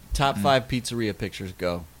mugshot. Top 5 pizzeria pictures,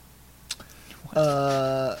 go.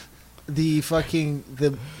 The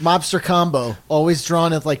mobster combo, always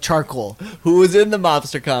drawn with like charcoal. Who was in the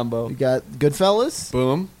mobster combo? You got Goodfellas.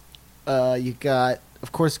 Boom. You got,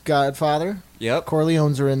 of course, Godfather. Yep.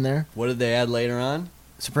 Corleones are in there. What did they add later on?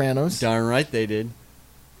 Sopranos. Darn right they did.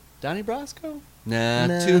 Donnie Brasco? Nah,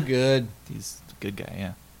 Nah. too good. He's a good guy,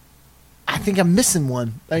 yeah. I think I'm missing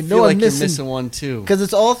one. I feel know like I'm you're missing missing one too. because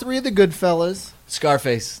it's all three of the Goodfellas.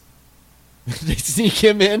 Scarface. They sneak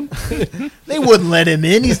him in. They wouldn't let him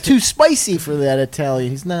in. He's too spicy for that Italian.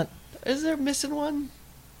 He's not. Is there missing one?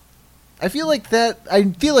 I feel like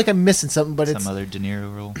I'm missing something, but Some it's other De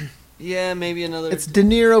Niro role. Yeah, maybe another. it's De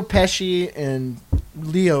Niro, Pesci, and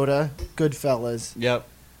Liotta, Goodfellas. Yep.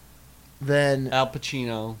 Then Al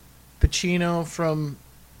Pacino Pacino from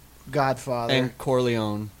Godfather. and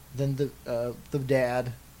Corleone. Then the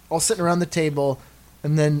dad, all sitting around the table,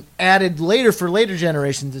 and then added later for later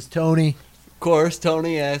generations is Tony. Of course,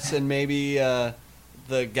 Tony S. and maybe the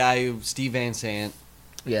guy who Steve Van Sant,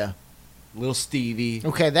 Yeah. Little Stevie.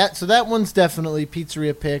 Okay, that one's definitely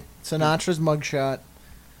pizzeria pick. Sinatra's mugshot.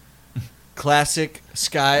 Classic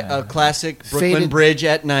classic Brooklyn Faded- Bridge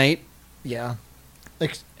at night. Yeah.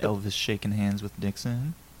 Like Elvis shaking hands with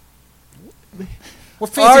Nixon. what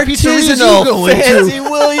fancy pizzerias you Artisanal, going fancy to?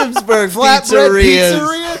 Williamsburg Flatbread pizzerias.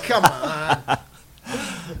 pizzeria? Come on.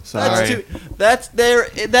 Sorry. That's there.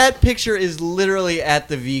 That picture is literally at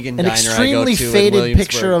the vegan An diner I go extremely to in faded Williamsburg.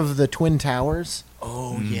 picture of the Twin Towers.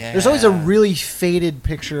 Oh yeah. There's always a really faded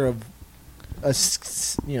picture of the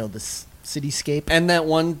cityscape. And that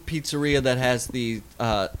one pizzeria that has the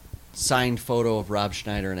signed photo of Rob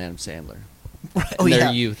Schneider and Adam Sandler in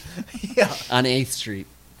their youth Yeah. on 8th Street.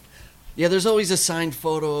 Yeah, there's always a signed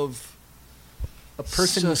photo of A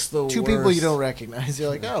person, Just the two people worst. you don't recognize. You're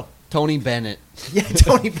like, oh, Tony Bennett. yeah,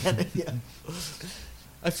 Tony Bennett. Yeah.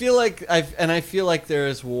 I feel like there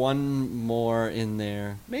is one more in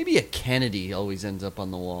there. Maybe a Kennedy always ends up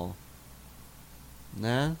on the wall.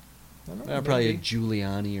 Nah? I don't know, Probably a maybe.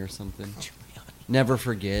 Giuliani or something. Never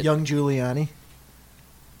forget. Young Giuliani.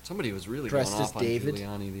 Somebody was really Dressed going as off on David.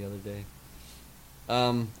 Giuliani the other day.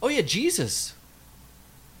 Oh yeah, Jesus.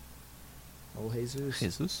 Oh, Jesus.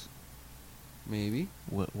 Jesus? Maybe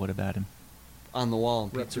What about him? on the wall in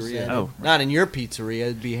pizzeria. Represented. Oh. Not in your pizzeria.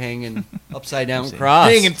 It'd be hanging upside down Upside- cross,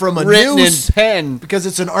 Hanging from a written noose. in pen. Because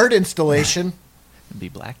it's an art installation. It'd be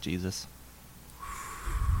Black Jesus.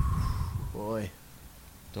 Boy.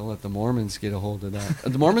 Don't let the Mormons get a hold of that.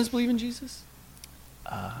 The Mormons believe in Jesus?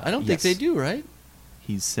 I don't think Yes. they do, right?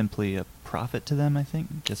 He's simply a prophet to them, I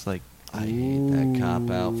think. Just like I hate that cop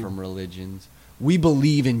out from religions. We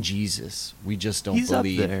believe in Jesus. We just don't he's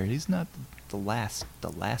believe. up there. He's not the last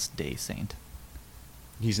day saint.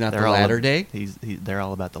 He's not They're the all latter ab- day. They're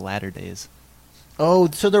all about the latter days. Oh,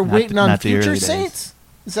 so they're Not waiting the- on not the future early days. saints?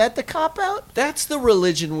 Is that the cop out? That's the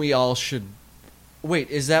religion we all should. Wait,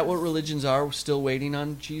 is that what religions are? Still waiting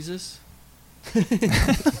on Jesus?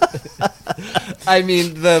 I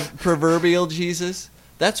mean, the proverbial Jesus.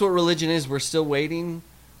 That's what religion is. We're still waiting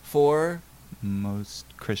for. Most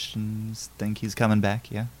Christians think he's coming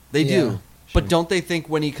back. Yeah. They Yeah. do. But Sure. don't they think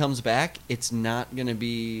when he comes back, it's not going to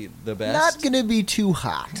be the best? Not going to be too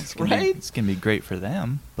hot. Right? It's gonna be great for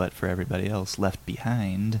them, but for everybody else left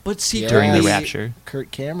behind But secretly, during the rapture.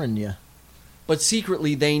 Kurt Cameron, yeah. But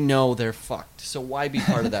secretly, they know they're fucked. So why be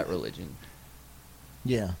part of that religion?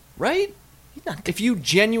 Yeah. Right? He's not If you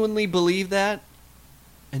genuinely believe that,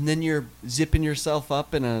 and then you're zipping yourself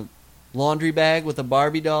up in a laundry bag with a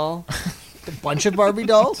Barbie doll, a bunch of Barbie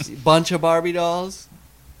dolls. a bunch of Barbie dolls,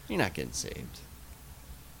 you're not getting saved.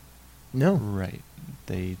 No, Right.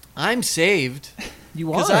 They I'm saved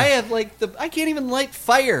you are. because I have I can't even light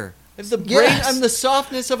fire. I have the brain. Yes. I'm the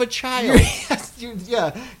softness of a child. Yes,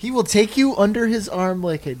 yeah, he will take you under his arm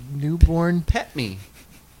like a newborn. Pet me.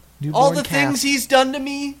 newborn All the calf. things he's done to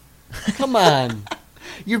me. Come on,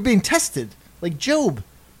 You're being tested, like Job.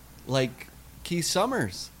 like Keith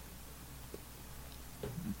Summers.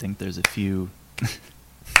 think there's a few.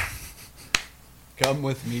 Come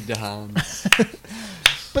with me, Don.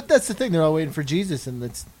 But that's the thing; they're all waiting for Jesus, and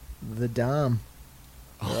that's the Dom.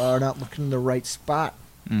 They are not looking in the right spot.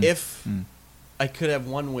 Mm. If Mm. I could have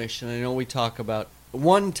one wish, and I know we talk about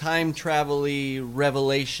one time travel-y,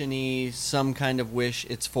 revelation-y, some kind of wish,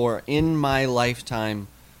 it's for, in my lifetime,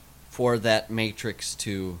 for that Matrix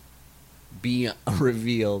to be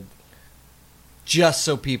revealed. Just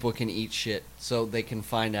so people can eat shit, so they can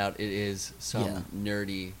find out it is some Yeah.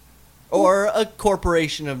 nerdy, or a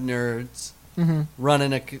corporation of nerds Mm-hmm.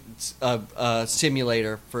 running a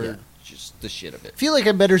simulator for Yeah. just the shit of it. I feel like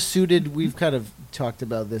I'm better suited. We've kind of talked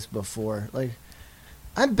about this before. Like,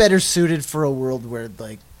 I'm better suited for a world where,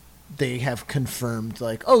 like, they have confirmed,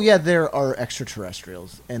 like, oh yeah, there are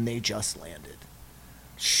extraterrestrials, and they just landed.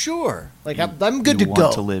 Sure. Like, You- I'm good you to want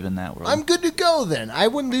go. to live in that world. I'm good to go. Then I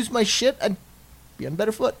wouldn't lose my shit. I'd be on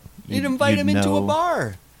better foot. You'd invite him into a know-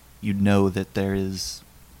 bar. You'd know that there is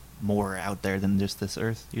more out there than just this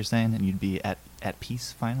Earth. You're saying, and you'd be at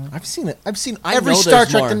peace finally. I've seen it. I've seen I every know Star there's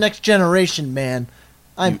Trek: more. The Next Generation. Man,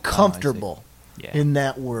 I'm You- oh, I see. comfortable Yeah. in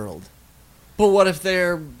that world. But what if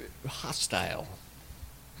they're hostile?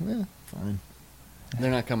 Yeah, fine.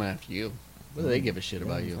 They're not coming after you. What do they give a shit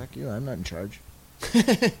about Yeah, you? Fuck you. I'm not in charge.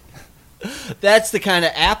 That's the kind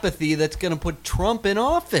of apathy that's going to put Trump in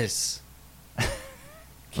office. I'm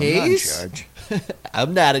not in Case? charge.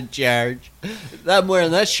 I'm not in charge. I'm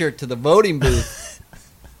wearing that shirt to the voting booth.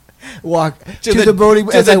 Walk to the voting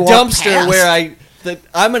to as the I walk dumpster past. where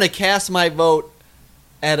I'm going to cast my vote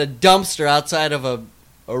at a dumpster outside of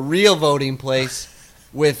a real voting place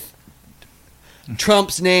with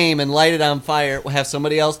Trump's name and light it on fire. We'll have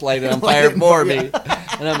somebody else light it on Light fire it- for yeah. me,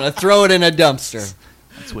 and I'm going to throw it in a dumpster.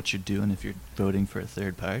 That's what you're doing if you're voting for a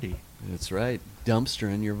third party. That's right,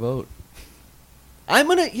 dumpster in your vote. I'm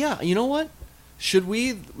gonna, yeah. You know what? Should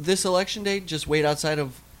we this election day just wait outside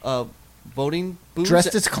of voting booths?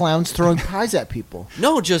 dressed as clowns throwing pies at people.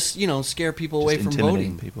 No, just scare people away Just from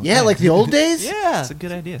intimidating voting. people. Yeah, like the old days. Yeah, That's a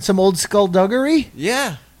good idea. Some old skullduggery.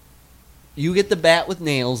 yeah. You get the bat with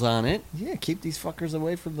nails on it. Yeah, keep these fuckers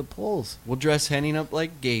away from the polls. We'll dress Henning up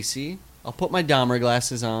like Gacy. I'll put my Dahmer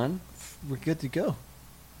glasses on. We're good to go.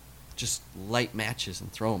 Just light matches and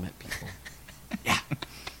throw them at people. Yeah.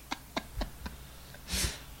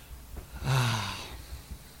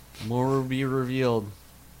 More will be revealed.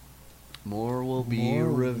 More will be More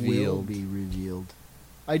revealed. Will be revealed.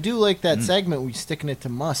 I do like that segment. We sticking it to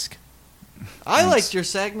Musk. I Thanks. liked your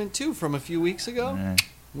segment too from a few weeks ago.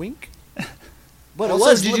 Wink. But it Also,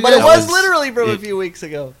 was, did you but guys- it was That was- literally from a it- few weeks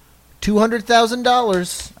ago.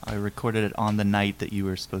 $200,000. I recorded it on the night that you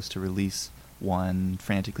were supposed to release one,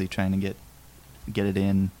 frantically trying to get it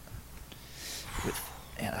in.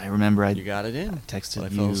 And I remember I You got it in. texted But I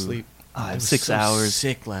you. fell asleep. I have was 6 so hours.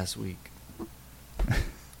 sick last week. I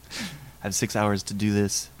have 6 hours to do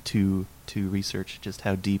this to research just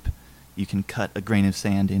how deep you can cut a grain of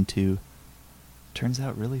sand into. Turns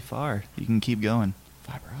out really far. You can keep going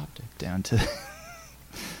Fiber optic. down to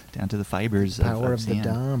down to the fibers Power of the sand.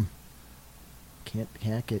 Dom. Can't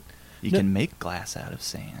hack it. You No- can make glass out of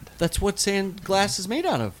sand. That's what sand glass is made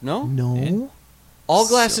out of. No. No. Yeah. All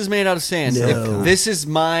glass So- is made out of sand. No. If this is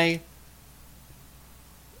my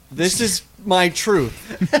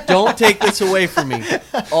truth. Don't take this away from me.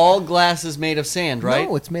 All glass is made of sand, right?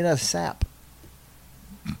 No, it's made out of sap.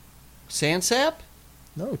 Sand sap?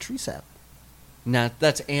 No, tree sap. Nah,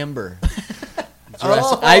 that's amber.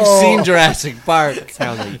 Oh. I've seen Jurassic Park.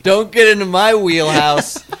 how they- Don't get into my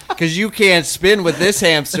wheelhouse because you can't spin with this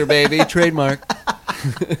hamster, baby. Trademark.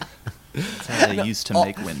 That's how they used to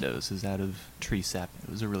make windows, is out of tree sap. It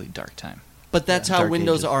was a really dark time. But that's Yeah. how Dark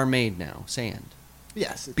windows ages. are made now. Sand.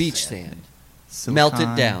 Yes. It's Beach sand. Silicon,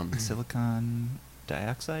 Melted down. Silicon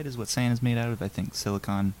dioxide is what sand is made out of. I think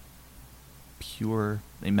silicon pure.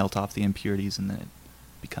 They melt off the impurities and then it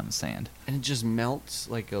becomes sand. And it just melts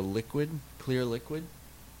like a liquid, clear liquid.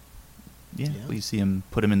 Yeah. Yeah. Well, you see them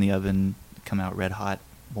put them in the oven, come out red hot,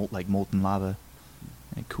 like molten lava.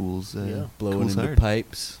 And it cools. Yeah. Blowing cools into hard.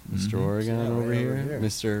 pipes. Mr. Mhm. Oregon Yeah, over right here. over here.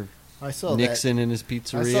 Mr. I saw Nixon in his that.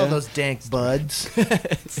 pizzeria. I saw those dank buds.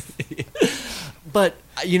 But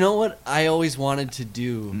you know what I always wanted to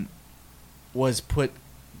do was put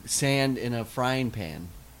sand in a frying pan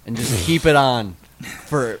and just keep it on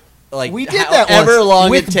for like We did that however once long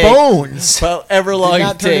with it takes. bones. However long Did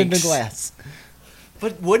not it turn takes. into glass.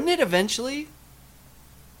 But wouldn't it eventually?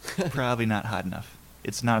 Probably not hot enough.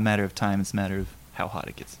 It's not a matter of time. It's a matter of how hot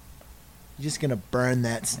it gets. You're just gonna burn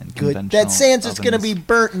that And good. conventional That sand's just gonna ovens. be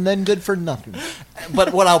burnt and then good for nothing.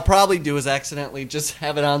 But what I'll probably do is accidentally just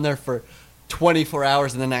have it on there for 24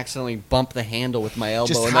 hours and then accidentally bump the handle with my elbow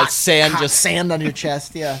Just and hot, that sand hot just. sand on your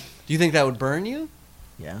chest. Yeah. Do you think that would burn you?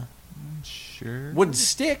 Yeah. Sure. Wouldn't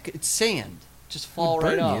stick. It's sand. Just fall Would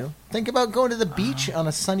right burn off. you. Think about going to the beach on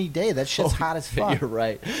a sunny day. That shit's hot as fuck. You're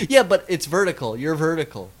right. Yeah, but it's vertical. You're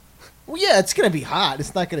vertical. Well, yeah, it's gonna be hot.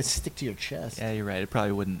 It's not gonna stick to your chest. Yeah, you're right. It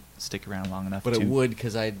probably wouldn't stick around long enough But to it would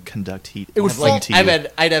because I'd conduct heat. It would have fall- into you.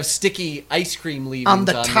 I'd have sticky ice cream leavings On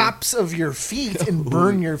the me. tops of your feet and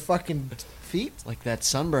burn your fucking feet. Like that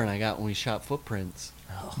sunburn I got when we shot Footprints.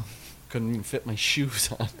 Oh. Couldn't even fit my shoes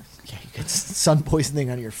on. Yeah, you get sun poisoning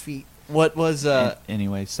on your feet. What was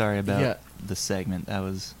Anyway, sorry about yeah. the segment. That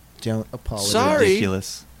was Don't apologize. Sorry.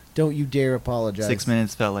 ridiculous. Don't you dare apologize. 6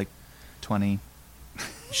 minutes felt like 20.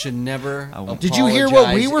 should never. I won't. Did you hear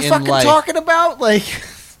what we apologize were in fucking life. talking about? Like,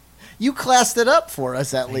 you classed it up for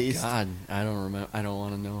us at Thank least. God, I don't remember. I don't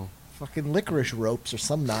want to know. Fucking licorice ropes or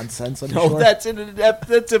some nonsense. I'm No, sure. that's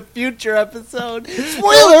that's a future episode.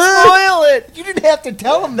 Spoiler! Don't spoil it. You didn't have to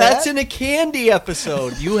tell him That's that. in a candy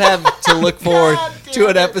episode. You have to look forward God to damn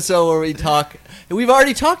an it. episode where we talk. We've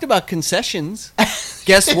already talked about concessions.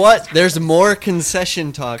 Guess what? There's more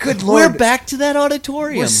concession talk. Good We're Lord. back to that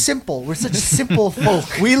auditorium. We're simple. We're such simple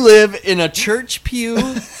folk. We live in a church pew.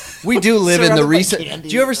 We do live in the Surrounded by recent. candy.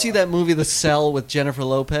 Do you ever see that movie, The Cell, with Jennifer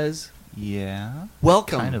Lopez? Yeah.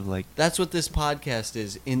 Welcome. Kind of like That's what this podcast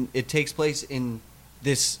is. It takes place in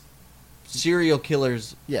this serial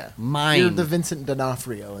killer's Yeah. mind. You're the Vincent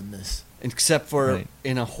D'Onofrio in this. except for Right.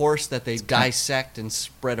 in a horse that they dissect and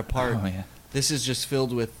spread apart. Oh yeah. This is just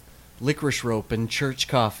filled with licorice rope and church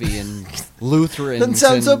coffee and Lutherans. Doesn't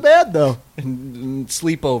sound so and- bad though. and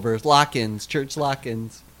sleepovers, lock-ins, church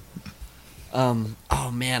lock-ins.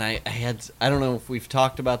 Oh man, I don't know if we've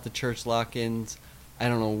talked about the church lock-ins. I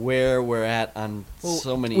don't know where we're at on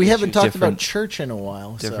so many. We haven't issues. talked Different- about church in a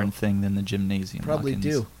while. Different So thing than the gymnasium. probably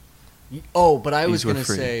lock-ins. do. Oh, but I was These were gonna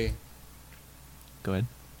free. say Go ahead.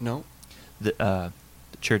 no. The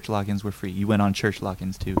church lock-ins were free. You went on church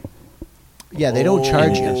lock-ins too. Yeah, they don't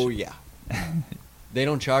charge Oh you. yeah. They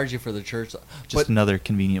don't charge you for the church. Just But another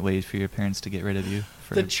convenient way for your parents to get rid of you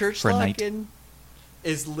for, the church for a night. lock-in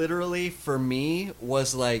is literally for me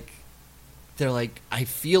was like they're like I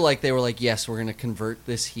feel like they were like, yes, we're gonna convert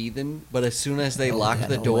this heathen, but as soon as they Oh, locked yeah,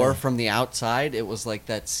 the no door way. from the outside, it was like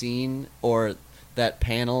that scene or that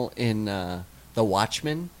panel in The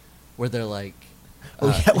Watchmen where they're like, Oh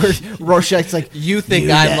yeah, where Rorschach's like, you think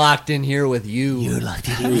You I'm let- locked in here with you? "You locked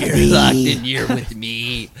it in You're locked in here with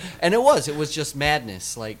me, and it was just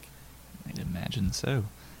madness. Like, I'd imagine so.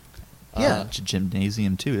 Yeah. It's a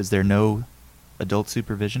gymnasium too. Is there no adult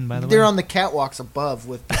supervision, by the way? They're on the catwalks above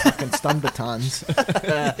with the fucking stun batons.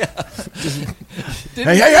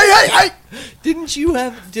 didn't, hey!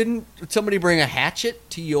 didn't somebody bring a hatchet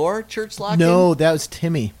to your church lock-in? No, that was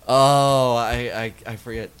Timmy. Oh, I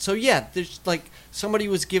forget. So yeah, there's like somebody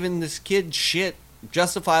was giving this kid shit,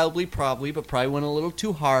 justifiably probably, but probably went a little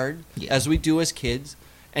too hard, Yeah. as we do as kids.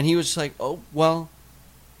 And he was just like, oh, well,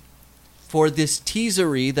 for this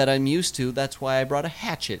teasery that I'm used to, that's why I brought a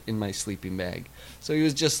hatchet in my sleeping bag. So he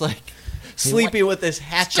was just like sleeping with this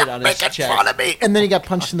hatchet on his chest. me! And then he got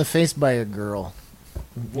punched in the face by a girl.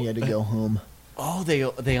 He had to go home. Oh,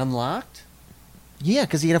 they unlocked? Yeah,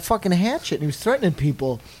 because he had a fucking hatchet and he was threatening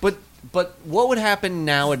people. But what would happen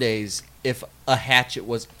nowadays if a hatchet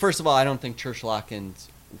was... First of all, I don't think church lock-ins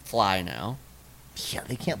fly now. Yeah,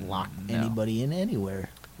 they can't lock No. anybody in anywhere.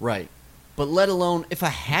 Right. But let alone, if a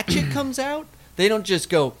hatchet comes out, they don't just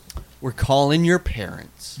go, we're calling your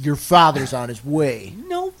parents. Your father's on his way.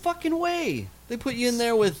 No fucking way. They put you in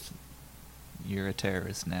there with You're a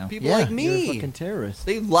terrorist now. people Yeah, like you're me. a fucking terrorist.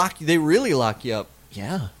 They really lock you up.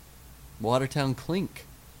 Yeah. Watertown Clink.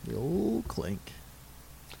 The old clink.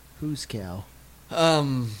 Who's cow?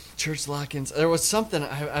 Church lock-ins. There was something.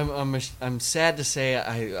 I'm sad to say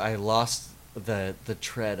I lost the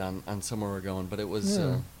tread on somewhere we're going, but it was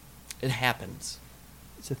Yeah. it happens.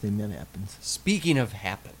 It's a thing that happens. Speaking of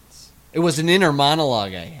happens, it was an inner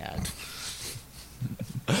monologue I had.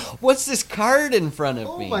 What's this card in front of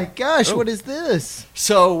Oh me? my gosh, Oh. what is this?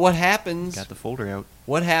 So what happens? Got the folder out.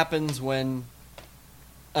 What happens when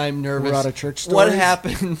I'm nervous. We're out of church What stories?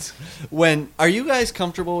 happens when? Are you guys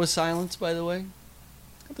comfortable with silence? By the way,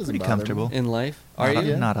 That doesn't Pretty bother me. comfortable. in life, are not,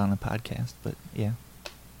 you? Not on a podcast, but yeah.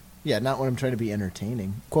 Yeah, not when I'm trying to be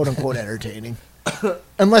entertaining, quote unquote entertaining.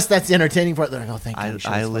 Unless that's the entertaining part. They're like, oh, thank God. I we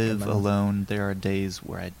shut his fucking live mouth. alone. There are days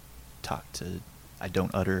where I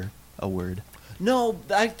don't utter a word. No,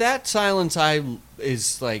 that silence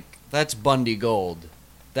is like that's Bundy gold.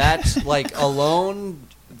 That's like alone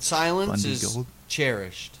silence Bundy is gold?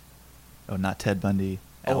 cherished. Oh, not Ted Bundy.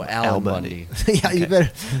 Oh, Al Alan Bundy. Yeah, you Okay.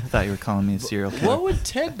 better. I thought you were calling me a serial killer. What would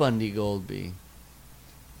Ted Bundy gold be?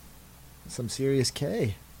 Some serious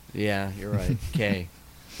K. Yeah, you're right. K.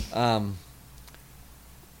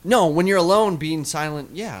 No, when you're alone, being silent.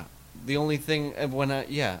 Yeah, the only thing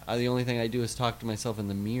the only thing I do is talk to myself in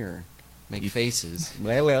the mirror, make faces.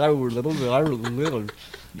 You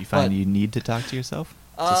find you need to talk to yourself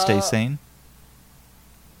to stay sane?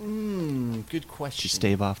 Good To question.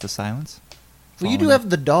 stave off the silence? Well, you do Following- have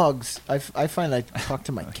the dogs. I find I talk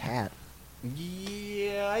to my cat.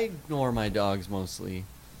 Yeah, I ignore my dogs mostly.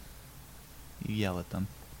 You yell at them.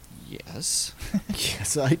 Yes,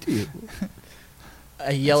 Yes, I do.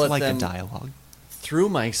 I yell It's at like them a dialogue. through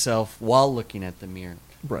myself while looking at the mirror.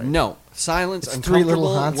 Right. No, silence. It's I'm three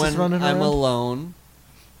little comfortable Hanses when running I'm around? alone,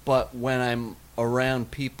 but when I'm around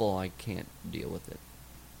people, I can't deal with it.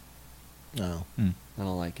 No. Hmm. I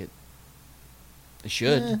don't like it. I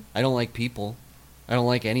should. Eh. I don't like people. I don't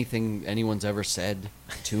like anything anyone's ever said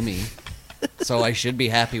to me. So I should be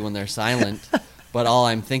happy when they're silent. But all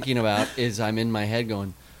I'm thinking about is I'm in my head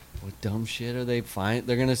going, what dumb shit are they fine?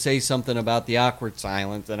 They're going to say something about the awkward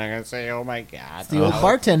silence, and I'm going to say, oh my God. It's the old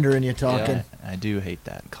bartender in you talking. Yeah. I do hate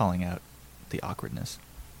that, calling out the awkwardness.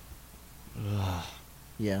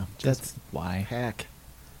 Yeah, Just that's why? hack.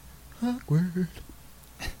 Awkward.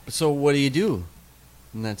 So what do?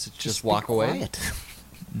 And that's just walk be away? quiet.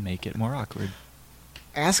 Make it more awkward.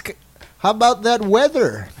 Ask, how about that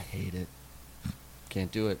weather? I hate it.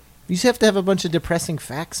 Can't do it. You just have to have a bunch of depressing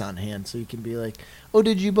facts on hand so you can be like, oh,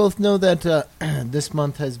 did you both know that this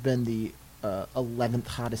month has been the 11th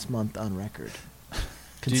hottest month on record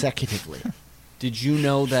consecutively? Did you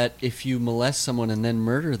know that if you molest someone and then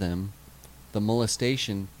murder them, the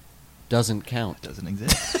molestation doesn't count? Doesn't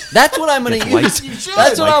exist. That's what I'm going Gets to use. wiped. You should.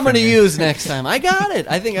 That's what Wiped I'm going to from your- use next time. I got it.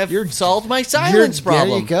 I think I've solved my silence There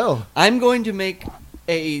problem. you go. I'm going to make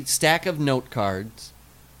a stack of note cards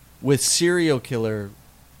with serial killer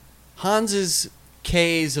Hans's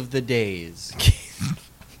K's of the days.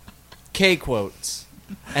 K quotes.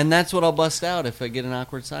 And that's what I'll bust out if I get an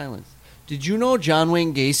awkward silence. Did you know John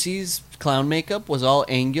Wayne Gacy's clown makeup was all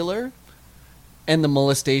angular? And the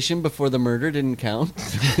molestation before the murder didn't count?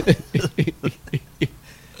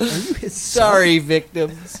 Are you his Sorry,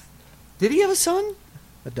 victims. Did he have a son? son?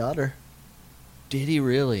 A daughter. Did he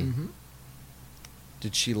really? Mm-hmm.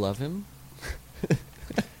 Did she love him?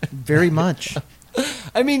 Very much.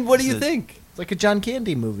 I mean, what do you Is it- think? It's like a John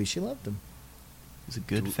Candy movie. She loved him. He's a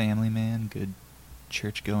good family man, good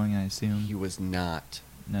church going, I assume. He was not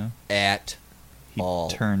No? at He all.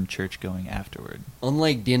 turned church going afterward.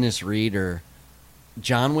 Unlike Dennis Reeder,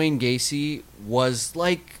 John Wayne Gacy was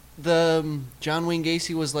like the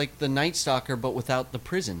Night Stalker, but without the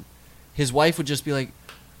prison. His wife would just be like,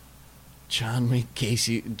 John Wayne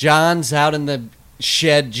Gacy. John's out in the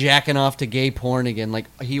shed jacking off to gay porn again. Like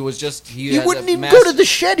he was just He had wouldn't a even mass- go to the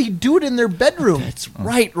shed. He'd do it in their bedroom. That's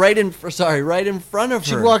right in front of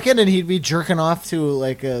She'd her. walk in and he'd be jerking off to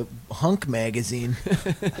like a hunk magazine.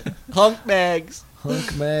 Hunk mags.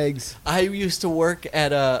 Hunk mags. I used to work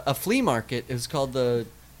at a flea market. It was called the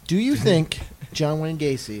Do you think John Wayne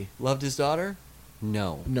Gacy? Loved His Daughter?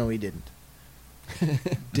 No. No, he didn't.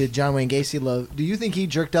 Did John Wayne Gacy love? Do you think he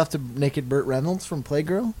jerked off to naked Burt Reynolds from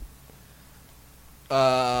Playgirl?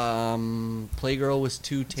 Playgirl was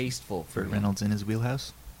too tasteful for Burt me. Reynolds in his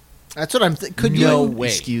wheelhouse. That's what I'm. Could No you?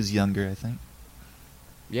 way. He skews younger, I think.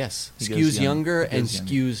 Yes. He goes Skews young. younger He and goes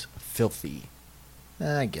younger. skews filthy.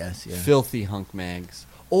 I guess. Yeah. Filthy hunk mags.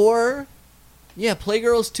 Or, yeah,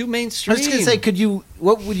 Playgirl's too I mainstream. was gonna say, could you?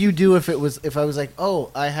 What would you do if it was? If I was like, oh,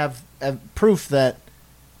 I have proof that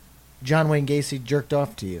John Wayne Gacy jerked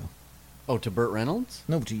off to you. Oh, to Burt Reynolds?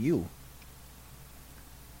 No, to you.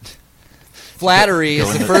 Flattery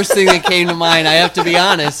is the first thing that came to mind. I have to be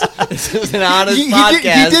honest. This is an honest He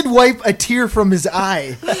podcast. did wipe a tear from his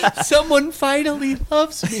eye, Someone finally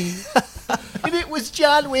loves me. and it was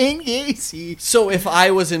John Wayne Gacy. So if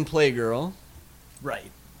I was in Playgirl,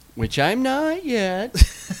 Right. which I'm not yet,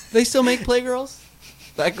 they still make Playgirls?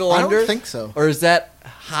 That go I under? don't think so. Or is that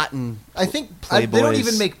hot and... I think they don't Playboys-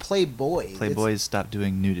 even make Playboy. It's- Playboys stopped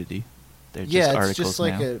doing nudity. They're just Yeah, it's articles just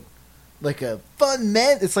like now. a. like a fun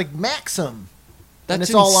men. It's like Maxim. That's and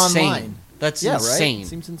it's all insane. online. That's Yeah, insane. right?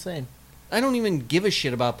 Seems insane. I don't even give a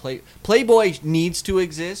shit about Playboy needs to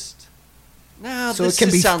exist. No, So this it can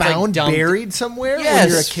just be sounds like found dumb. buried somewhere Yes, when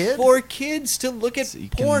you're a kid? for kids to look at So you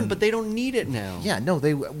porn, can- but they don't need it now. Yeah, no,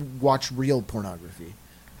 they watch real pornography.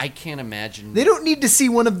 I can't imagine. They don't need to see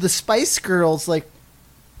one of the Spice Girls, like,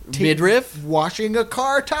 Midriff? washing a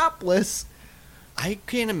car topless. I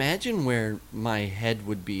can't imagine where my head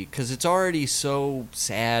would be because it's already so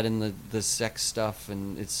sad and the sex stuff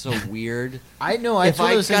and it's so weird. I know. If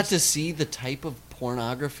I got got to see the type of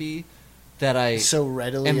pornography that I so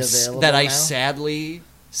readily available that I now. sadly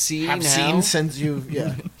see have now seen since you,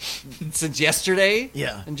 yeah, since yesterday,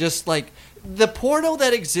 yeah. and just like the porno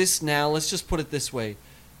that exists now. Let's just put it this way: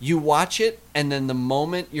 you watch it, and then the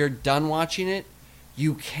moment you're done watching it,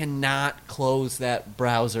 you cannot close that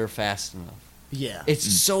browser fast enough. Yeah. It's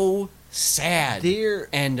so sad There-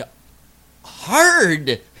 and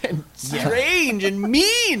hard and strange and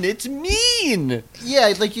mean. It's mean.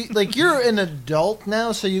 Yeah, like you're an adult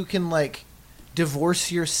now, so you can like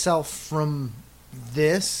divorce yourself from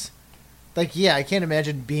this. Like, yeah, I can't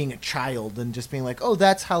imagine being a child and just being like, "Oh,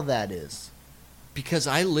 that's how that is." Because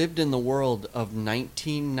I lived in the world of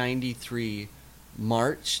 1993,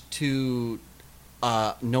 March to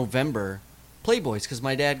November, Playboys, because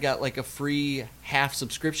my dad got like a free half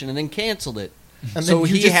subscription and then canceled it. And So then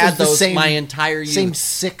you he just had was the those same- my entire youth. Same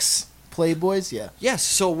 6 Playboys, yeah. Yes.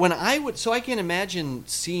 So when I can imagine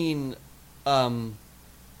seeing,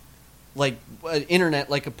 like internet,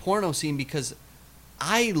 like a porno scene, because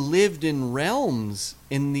I lived in realms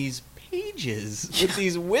in these pages with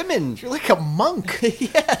these women. You're like a monk.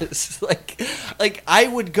 Yes, like I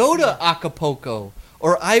would go to Acapulco,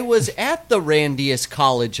 or I was at the randiest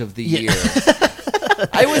college of the year.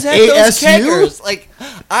 I was at those ASU? keggers. Like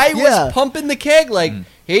I Yeah. was pumping the keg. Like,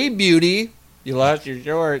 hey, beauty, you lost your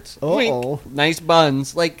shorts. Wink. Uh-oh. Nice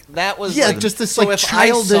buns. Like that was Yeah, like, just this, so like, if I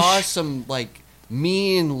saw childish- some like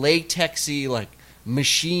mean latexy like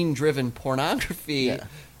machine-driven pornography, Yeah.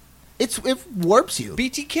 It warps you.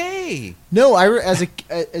 BTK. No, as a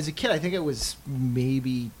kid, I think it was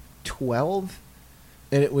maybe 12,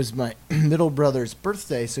 and it was my middle brother's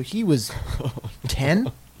birthday, so he was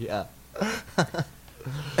 10. Yeah.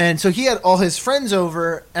 And so he had all his friends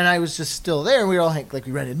over, and I was just still there, and we were all like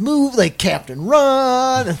we rented like Captain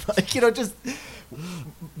Run, and like, you know, just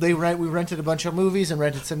we rented a bunch of movies and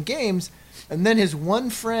rented some games, and then his one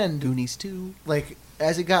friend, Goonies 2. like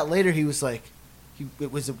as it got later, he was like,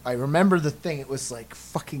 I remember the thing. It was like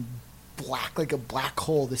fucking black, like a black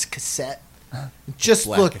hole. This cassette, just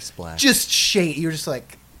Black look, is black. just shade. You're just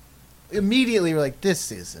like, immediately you're like,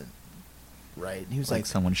 this isn't right. And he was Like like,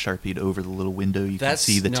 someone sharpied over the little window you can That's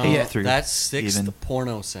see the no, tape through. That's sixth even.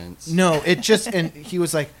 porno sense. no, it just, and he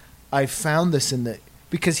was like, I found this in the,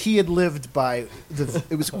 because he had lived by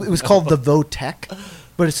it was called the Votech,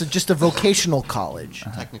 but it's just a vocational college.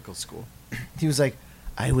 Technical school. He was like,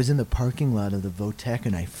 I was in the parking lot of the Votech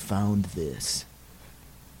and I found this.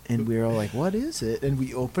 And we were all like, what is it? And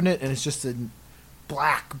we open it and it's just a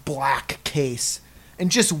black case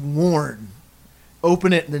and just worn.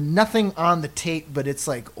 Open it and there's nothing on the tape, but it's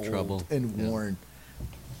like old Trouble. and Yeah. worn.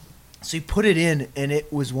 So you put it in and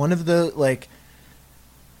it was one of the, like,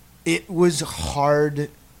 it was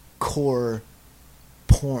hardcore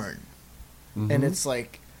porn. Mm-hmm. And it's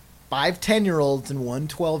like 5 10-year-olds and 1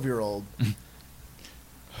 12-year-old.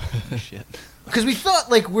 Shit. Because we thought,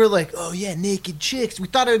 like, we're like, oh, yeah, naked chicks. We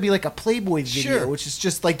thought it would be like a Playboy video, Sure. which is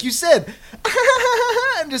just, like you said,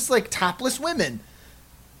 and just, like, topless women.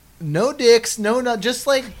 No dicks, no, just,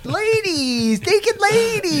 like, ladies, naked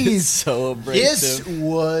ladies. so This abrasive.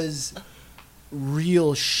 was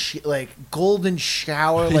real shit, like, golden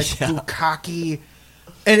shower, like, Yeah. bukkake.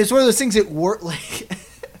 And it's one of those things that work, like,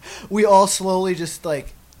 we all slowly just,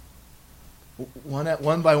 like,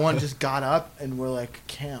 one by one just got up and we're like,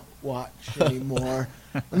 can't watch anymore.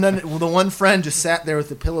 And then the one friend just sat there with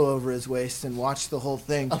the pillow over his waist and watched the whole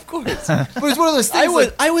thing. Of course. But it was one of those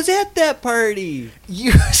things. I was at that party.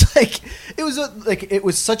 You was like, it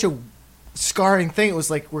was such a scarring thing. It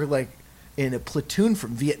was like we're like in a platoon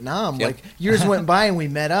from Vietnam. Yep. Like years went by and we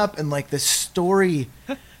met up and like the story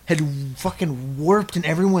had fucking warped in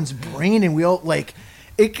everyone's brain and we all like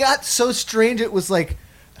it got so strange. It was like.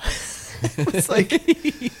 It's like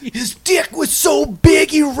his dick was so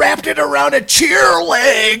big he wrapped it around a chair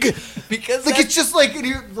leg. Because Like it's just like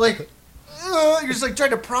you're like you're just like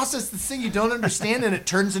trying to process this thing you don't understand, and it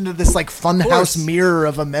turns into this like funhouse mirror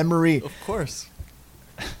of a memory. of course.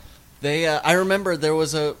 They I remember there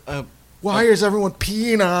was a Why is everyone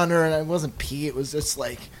peeing on her? And I wasn't pee. It was just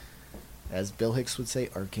like As Bill Hicks would say,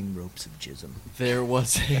 arcing ropes of jism. There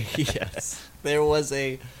was a yes. There was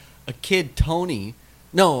a kid Tony.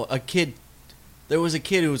 No, a kid. There was a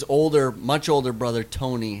kid who was older, much older brother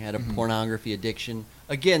Tony had a pornography addiction.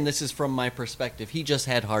 Again, this is from my perspective. He just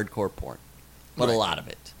had hardcore porn, but a Right. lot of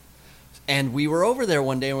it. And we were over there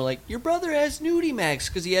one day and we're like, "Your brother has nudie mags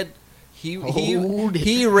because he ran no the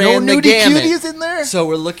nudie gamut." cuties in there? So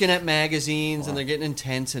we're looking at magazines and they're getting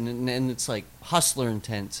intense and it's like hustler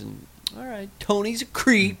intense and all right, Tony's a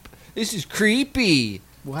creep. This is creepy.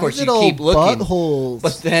 Why of course, is it you all keep looking, buttholes?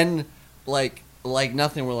 but then like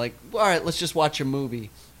nothing. We're like, all right, let's just watch a movie.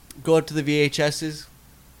 Go up to the VHSs,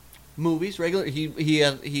 movies regular.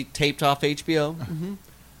 He taped off HBO.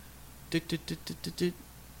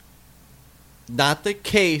 Not the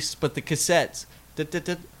case, but the cassettes.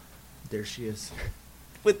 There she is.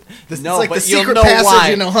 With This is no, like but the you'll secret know passage why.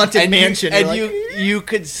 in a haunted And mansion. and You're you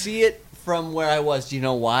could see it from where I was. Do you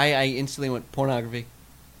know why I instantly went pornography?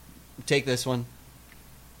 Take this one.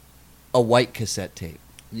 A white cassette tape.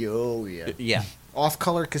 Yo, yeah. Yeah.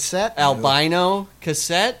 Off-color cassette. Albino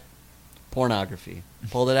cassette. Pornography.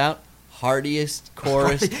 Pulled it out. Hardiest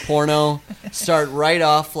chorus porno. Start right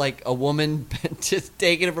off like a woman just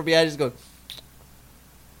taking it from behind, just going.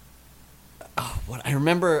 Oh, what I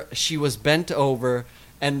remember, she was bent over,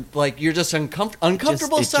 and like you're just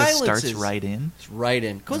uncomfortable it silences. just starts right in. It's right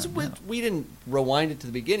in because we didn't rewind it to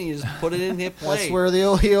the beginning. You just put it in, hit play. That's where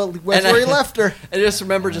he left her. I just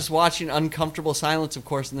remember just watching uncomfortable silence, of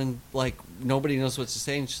course, and then like nobody knows what to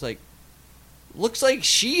say, and she's like, "Looks like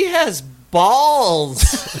she has balls."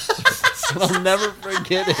 And I'll never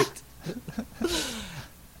forget it.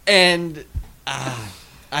 And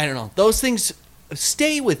I don't know; those things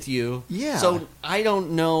stay with you. Yeah. So I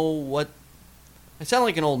don't know what. I sound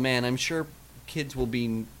like an old man. I'm sure kids will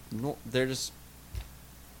be. They're just.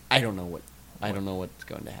 I don't know what. I don't know what's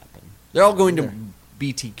going to happen. They're all going to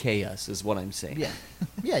BTK us, is what I'm saying. Yeah.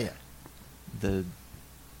 Yeah.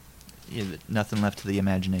 Nothing left to the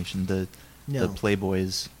imagination. The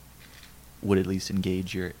Playboys would at least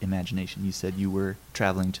engage your imagination. You said you were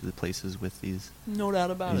traveling to the places with these. No doubt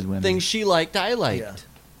about These it. women. Things she liked, I liked. Yeah.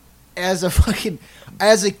 As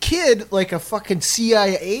a kid, like a fucking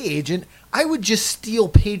CIA agent, I would just steal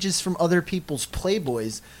pages from other people's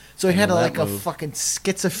Playboys. So I had know that like a move. fucking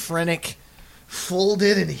schizophrenic,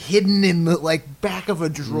 folded and hidden in the like back of a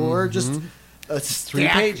drawer, just a 3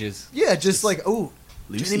 stack. pages. Yeah, just like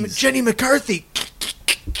Lucy's. Jenny McCarthy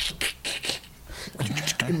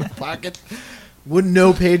in my pocket. Wouldn't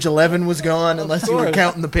know page 11 was gone unless you were course.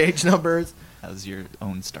 counting the page numbers. That was your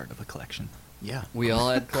own start of a collection. Yeah, We all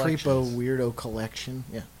had creepo collections. weirdo collection.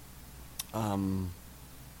 Yeah.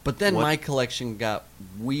 But then What- my collection got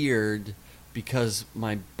weird because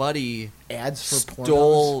my buddy Ads for pornos.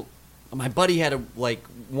 stole. My buddy had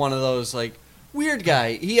one of those like weird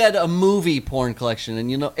guy. He had a movie porn collection, and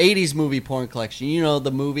 80s movie porn collection. You know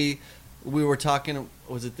the movie we were talking.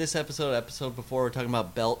 Was it this episode? Episode before we were talking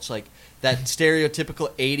about Belch, like that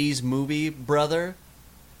stereotypical 80s movie brother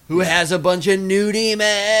who has a bunch of nudie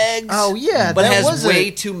mags. Oh, yeah, but that has was way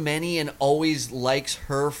a- too many and always likes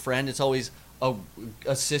her friend. It's always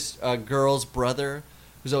a girl's brother.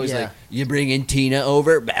 Who's always Yeah. like, you bringing Tina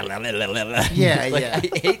over? Blah, blah, blah, blah, blah. Yeah, Like, yeah.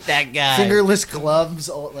 I hate that guy. Fingerless gloves,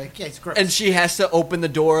 all like it's gross. And she has to open the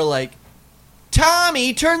door like,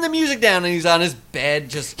 Tommy, turn the music down. And he's on his bed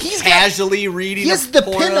just He's got- casually reading he has a the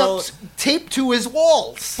porno. pinups taped to his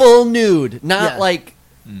walls. Full nude. Not Yeah. like,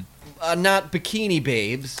 not bikini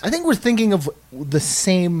babes. I think we're thinking of the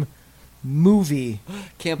same movie.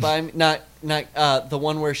 Can't buy me. Not the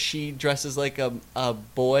one where she dresses like a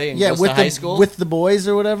boy and Yeah, goes with to high the school. with the boys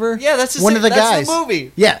or whatever. Yeah, that's the one same- of the that's the guys.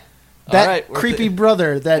 movie. Yeah, that right, we're creepy thi-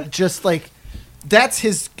 brother that just like that's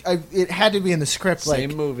his. It had to be in the script. Same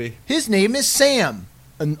like movie. his name is Sam,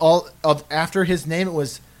 and all of after his name it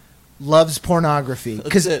was loves pornography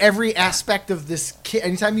because That's it. every aspect of this kid.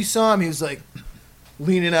 Anytime you saw him, he was like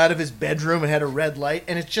leaning out of his bedroom and had a red light,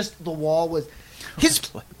 and it's just the wall was his.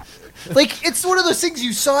 Like, it's one of those things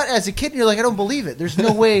you saw it as a kid and you're like, I don't believe it. There's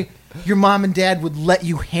no way your mom and dad would let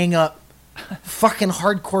you hang up fucking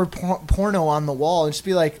hardcore porno on the wall and just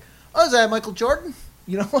be like, oh, is that Michael Jordan?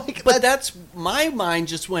 You know, like, But that's my mind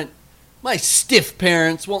just went. My stiff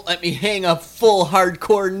parents won't let me hang up full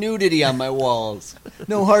hardcore nudity on my walls.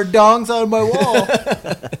 no hard dongs on my wall.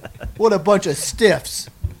 What a bunch of stiffs.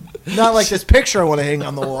 Not like this picture I want to hang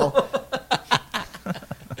on the wall.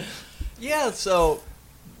 Yeah, so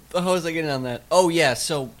how was I getting on that? Oh yeah,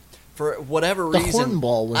 so for whatever The reason,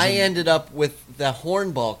 hornball was I in- ended up with the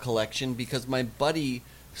hornball collection because my buddy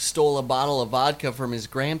stole a bottle of vodka from his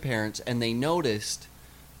grandparents, and they noticed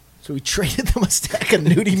So we traded them a stack of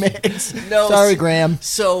nudie mags. No, Sorry, s- Graham.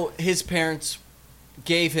 So his parents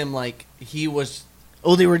gave him like he was.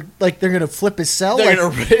 Oh, they were like they're gonna flip his cell. They're Like,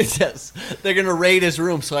 gonna raid yes. They're gonna raid his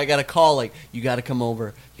room. So I got a call like, you got to come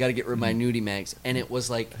over. You got to get rid of my nudie mags. And it was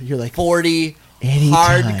like You're like, 40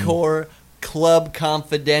 anytime. hardcore club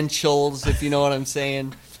confidentials, if you know what I'm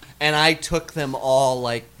saying. And I took them all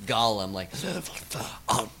like Gollum, like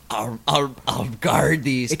I'll guard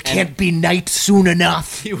these. it And can't be night soon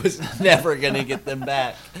enough. he was never gonna get them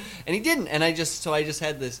back, and he didn't. And I just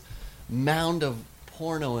had this mound of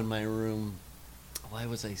porno in my room. Why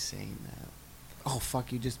was I saying that? Oh fuck!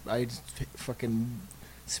 I just fucking.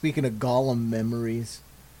 Speaking of Gollum memories.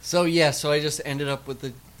 So yeah, so I just ended up with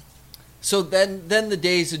the. So then the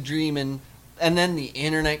days of dreaming, and then the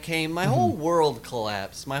internet came. My whole world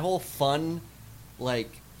collapsed. My whole fun,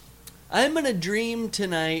 like, I'm gonna dream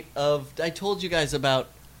tonight of. I told you guys about,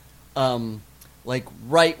 like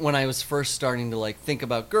right when I was first starting to like think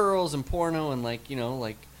about girls and porno and like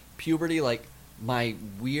like puberty. Like my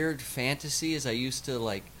weird fantasy is I used to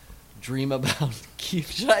like dream about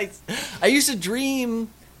I used to dream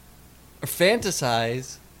or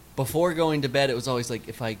fantasize before going to bed. It was always like,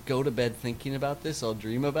 if I go to bed thinking about this, I'll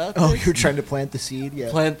dream about this. Oh, you're trying to plant the seed, yeah.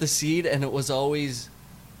 Plant the seed, and it was always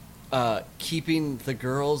keeping the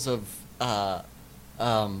girls of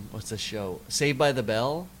what's the show? Saved by the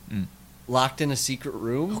Bell, locked in a secret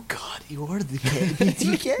room. Oh God, you are the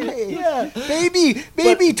BTK. Yeah.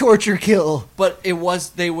 baby torture kill. But it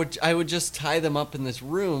was I would just tie them up in this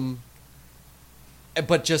room,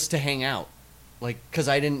 but just to hang out. Like, because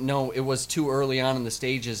I didn't know, it was too early on in the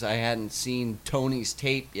stages. I hadn't seen Tony's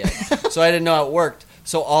tape yet. So I didn't know how it worked.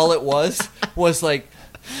 So all it was like,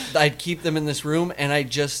 I'd keep them in this room, and I'd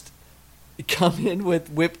just come in with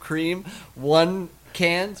whipped cream, one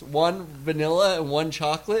vanilla, and one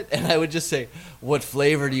chocolate, and I would just say, what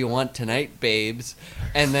flavor do you want tonight, babes?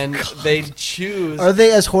 And then they'd choose. Are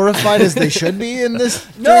they as horrified as they should be in this?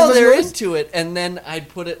 No, during they're this? into it. And then I'd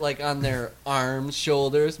put it like on their arms,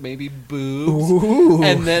 shoulders, maybe boobs, Ooh.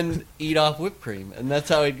 and then eat off whipped cream. And that's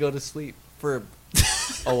how I'd go to sleep for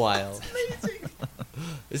a while.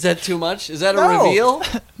 Is that too much? Is that a No. reveal?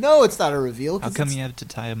 No, it's not a reveal. How come you had to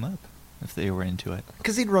tie him up if they were into it?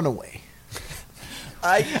 Because he'd run away.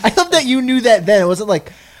 I I love that you knew that then. It wasn't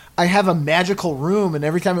like I have a magical room and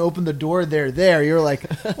every time I open the door, they're there. You're like,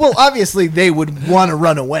 well, obviously they would want to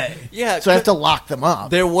run away. Yeah, So I have to lock them up.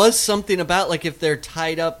 there was something about like if they're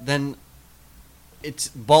tied up, then it's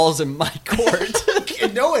balls in my court.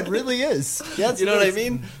 No, it really is. Yes, You know what I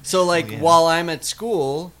mean? So like Oh, yeah. while I'm at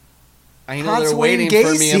school, I know Hans they're Wayne waiting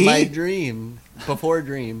for me in Gacy. my dream, before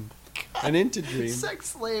dream, and into dream. Sex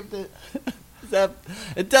slaved it.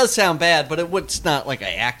 It does sound bad, but it's not like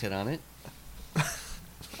I acted on it.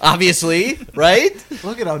 Obviously, right?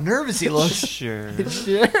 Look at how nervous he looks. Sure.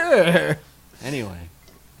 Sure. Anyway.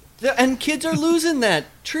 And kids are losing that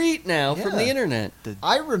treat now from the Yeah. internet.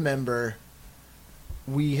 I remember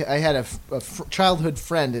I had a childhood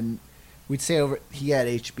friend, and we'd say he had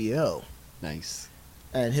HBO, Nice.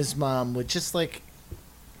 and his mom would just like,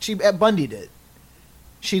 she at Bundy did.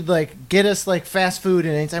 She'd like get us like fast food,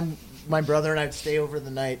 and anytime my brother and I'd stay over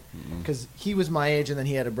the night, because he was my age, and then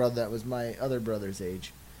he had a brother that was my other brother's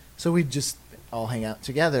age, so we'd just all hang out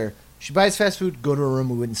together. She buys fast food, go to her room,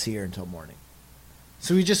 we wouldn't see her until morning.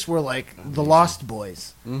 So we just were like the Lost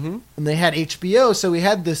Boys. Mm-hmm. And they had HBO, so we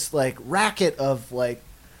had this like racket of like,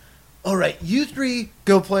 all right, you three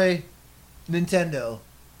go play Nintendo.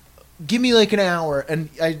 Give me like an hour, and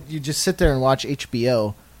you just sit there and watch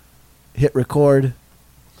HBO. Hit record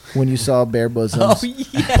when you saw bare bosoms. Oh,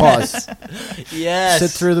 yes. Pause. Yes. Sit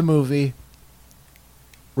through the movie.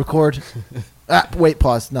 Record. Wait,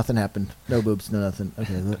 pause. Nothing happened. No boobs, no nothing.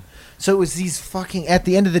 Okay. Look. So it was these fucking. At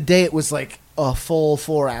the end of the day, it was like a full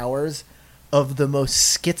 4 hours of the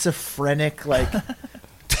most schizophrenic, like,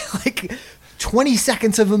 like 20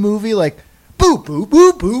 seconds of a movie, like, boop, boop,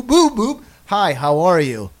 boop, boop, boop, boop. Hi, how are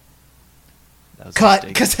you? That was a Cut,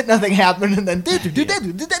 mistake. because nothing happened, and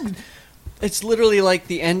then. It's literally like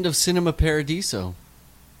the end of Cinema Paradiso.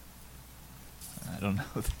 I don't know.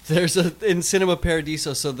 There's in Cinema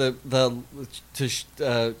Paradiso. So to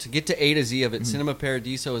get to A to Z of it, Cinema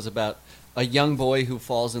Paradiso is about a young boy who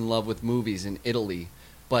falls in love with movies in Italy,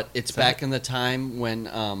 but it's back in the time when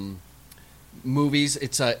movies.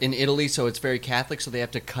 It's in Italy, so it's very Catholic. So they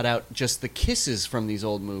have to cut out just the kisses from these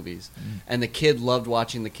old movies, and the kid loved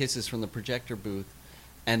watching the kisses from the projector booth.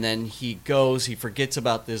 And then he forgets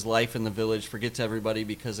about his life in the village, forgets everybody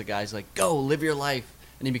because the guy's like, go, live your life.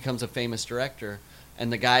 And he becomes a famous director.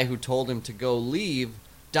 And the guy who told him to go leave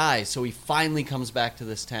dies. So he finally comes back to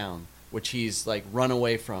this town which he's like run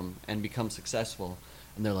away from and become successful.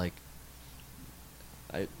 And they're like,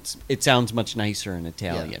 it sounds much nicer in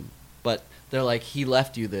Italian, but they're like, he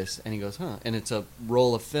left you this, and he goes, huh? And it's a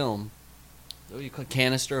roll of film, what do you call it?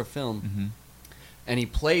 Canister of film, Mm-hmm. and he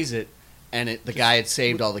plays it, and the guy had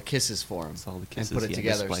saved all the kisses for him, It's all the kisses and put it he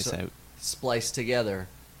had to together, splice out. spliced together.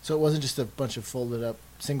 So it wasn't just a bunch of folded up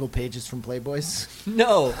single pages from Playboys?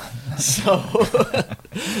 No, so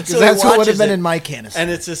Because so that's he what would watches have been it, in my canister. and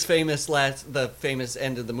it's this famous the famous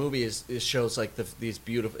end of the movie is shows like these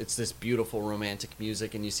beautiful, it's this beautiful romantic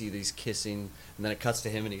music, and you see these kissing, and then it cuts to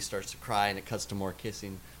him and he starts to cry, and it cuts to more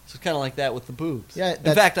kissing. So it's kind of like that with the boobs. Yeah,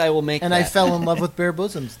 in fact, I will make. and that. I fell in love with bare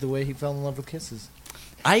bosoms the way he fell in love with kisses.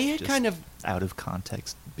 I had Just kind of out of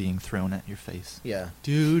context being thrown at your face. Yeah.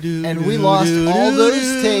 and And we lost all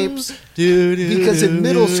those tapes because in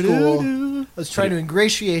middle school, I was trying to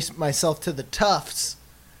ingratiate myself to the toughs.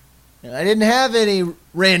 And I didn't have any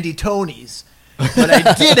Randy Tonys, but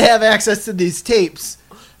I did have access to these tapes.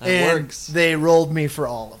 That and works. they rolled me for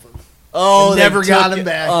all of them. Oh, They never they got took him it.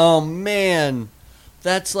 back. Oh man,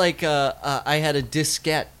 that's like I had a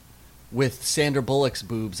diskette with Sandra Bullock's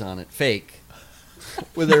boobs on it, fake,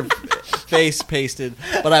 with her face pasted.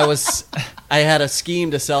 But I had a scheme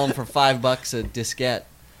to sell them for $5 a diskette,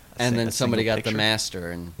 and then A somebody single got the picture?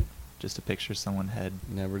 master, and Just a picture someone had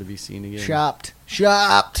never to be seen again. Shopped.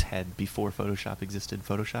 before Photoshop existed.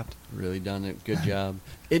 Photoshopped. Really done it. Good job.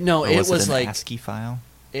 Or Or it was was an like ASCII file.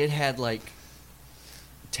 it had like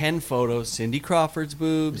 10 photos. Cindy Crawford's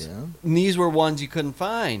boobs. Yeah. And these were ones you couldn't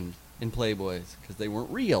find in Playboys because they weren't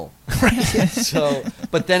real. So,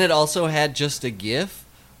 but then it also had just a GIF,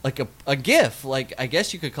 like a GIF. Like I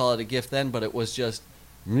guess you could call it a GIF then, but it was just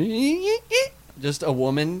a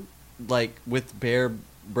woman like with bare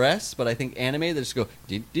breasts, but I think animated. They just go.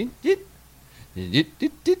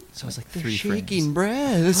 So it's like they're 3 shaking frames.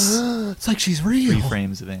 breasts. It's like she's 3 real.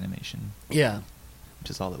 frames of animation, Yeah. which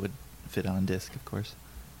is all that would fit on disc, of course.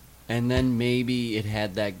 And then maybe it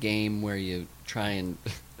had that game where you try and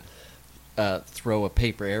throw a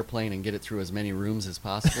paper airplane and get it through as many rooms as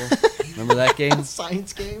possible. Remember that game?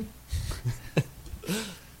 Science game.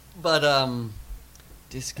 But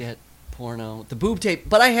diskette, porno, the boob tape.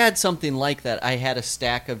 But I had something like that. I had a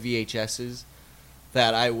stack of VHSs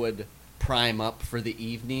that I would prime up for the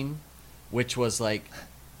evening, which was like,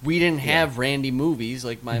 we didn't have Randy movies.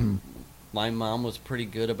 Like my mom was pretty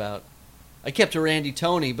good about. I kept a Randy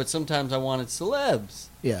Tony, but sometimes I wanted celebs.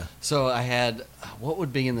 Yeah. So I had, what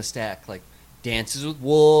would be in the stack? Like Dances with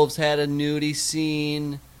Wolves had a nudie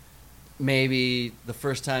scene. Maybe the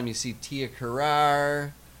first time you see Tia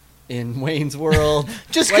Carrere in Wayne's World.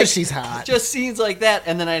 Just because she's hot. Just scenes like that.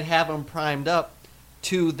 And then I'd have them primed up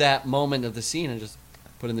to that moment of the scene and just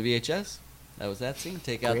put in the VHS. That was that scene.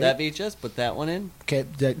 Take out Great. that VHS, put that one in. Okay,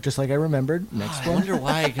 just like I remembered. Next I one. wonder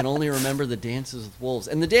why I can only remember the Dances with Wolves.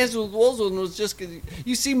 And the Dances with Wolves one was just 'cause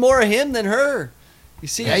you see more of him than her. You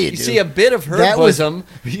see, Yeah, you you do. see a bit of her That was- bosom.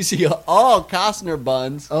 You see all Costner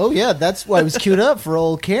buns. Oh yeah, that's why I was queued up for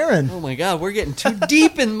old Karen. Oh my God, we're getting too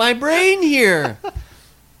deep in my brain here.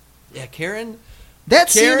 Yeah, Karen. That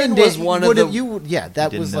Karen scene in was one of would the- have- you. Yeah, You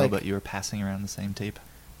that didn't was know, like. but you were passing around the same tape.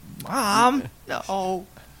 Mom, no.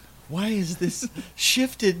 Why is this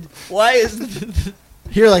shifted? Why is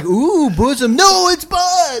You're like, ooh, bosom. No, it's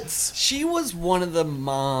butts. she was one of the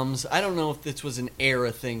moms? I don't know if this was an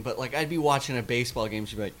era thing, but like I'd be watching a baseball game.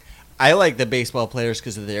 She'd be like, "I like the baseball players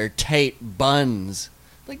because of their tight buns."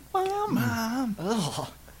 Like, Mom. Ugh.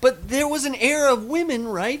 But there was an era of women,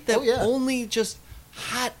 right? That Oh, yeah. only just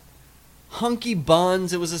hot, hunky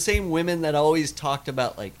buns. It was the same women that always talked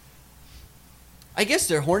about like. I guess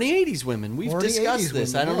they're horny 80s women. We've Horny discussed 80s this.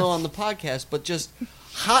 women, I don't know yes. on the podcast, but just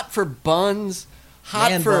hot for buns,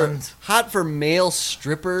 hot Man for buns. hot for male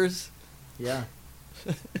strippers. Yeah.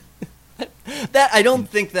 That I don't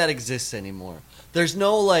think that exists anymore. There's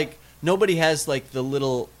no like nobody has like the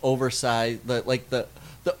little oversized the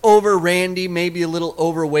over Randy, maybe a little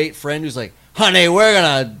overweight friend who's like, "Honey, we're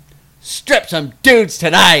gonna strip some dudes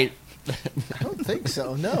tonight." I don't think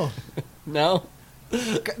so. No. No.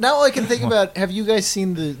 Now all I can think about. Have you guys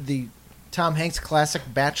seen the Tom Hanks classic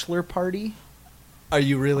Bachelor Party? Are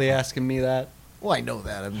you really asking me that? Well, I know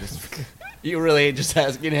that. I'm just. You really just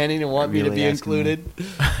asking Henny to want me to Really be asking me. included?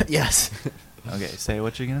 Yes. Okay, say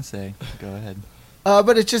what you're gonna say. Go ahead.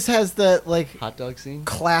 But it just has that like Hot dog scene?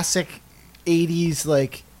 classic '80s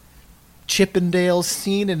like Chippendales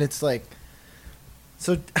scene, and it's like.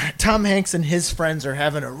 So Tom Hanks and his friends are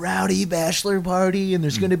having a rowdy bachelor party, and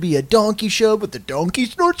there's going to be a donkey show, but the donkey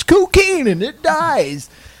snorts cocaine and it dies.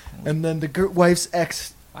 And then the wife's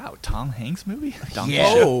ex. Wow, Tom Hanks movie? Donkey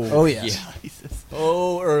Yeah. Show. Oh yes. Jesus.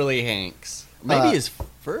 Oh, early Hanks. Maybe his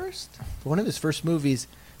first? One of his first movies.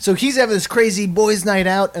 So he's having this crazy boys' night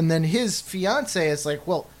out, and then his fiance is like,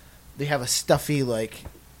 well, they have a stuffy, like,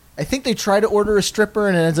 I think they try to order a stripper,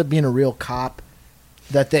 and it ends up being a real cop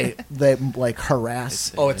that they like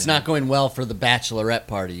harass. Oh, it's not going well for the bachelorette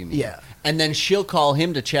party, you mean? Yeah. And then she'll call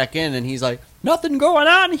him to check in, and he's like, nothing going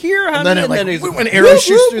on here, honey. And then, he's when arrow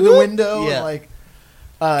shoots through the window, Yeah. like,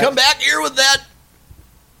 come back here with that.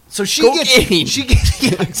 so she Cocaine. gets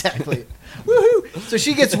yeah, exactly. Woohoo! So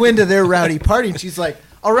she gets wind of their rowdy party, and she's like,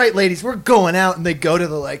 "All right, ladies, we're going out." And they go to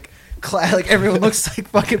the like everyone looks like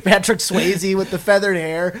fucking Patrick Swayze with the feathered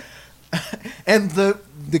hair, and the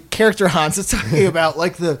character Hans is talking about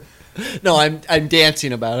like the. No, I'm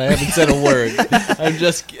dancing about it. I haven't said a word.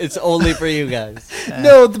 It's only for you guys.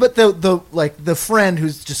 No, but the friend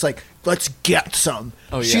who's just like, let's get some.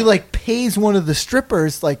 Oh, yeah. She like pays one of the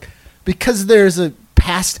strippers like because there's a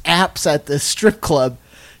past apps at the strip club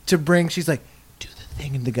to bring. She's like, do the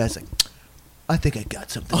thing, and the guy's like, I think I got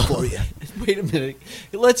something for you. Wait a minute.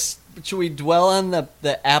 Should we dwell on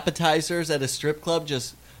the appetizers at a strip club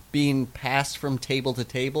just being passed from table to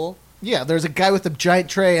table? Yeah, there's a guy with a giant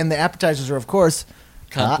tray, and the appetizers are, of course,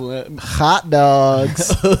 hot dogs.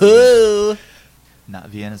 Not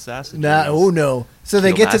Vienna sausage. No. So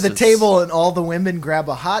they get to the Kielbasa's. table, and all the women grab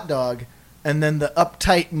a hot dog, and then the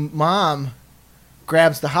uptight mom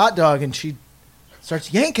grabs the hot dog, and she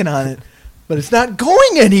starts yanking on it. But it's not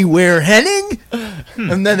going anywhere, Henning.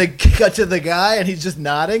 And then they cut to the guy, and he's just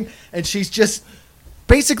nodding, and she's just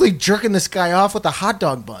basically jerking this guy off with a hot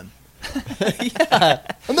dog bun. Yeah.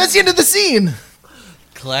 And that's the end of the scene.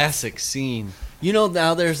 Classic scene. You know,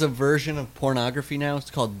 now there's a version of pornography now. It's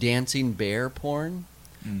called dancing bear porn.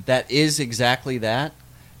 That is exactly that.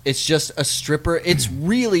 It's just a stripper. It's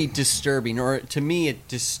really disturbing, or to me,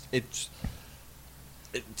 it's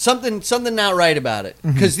something not right about it.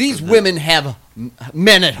 Because these women have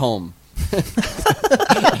men at home.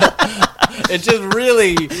 It just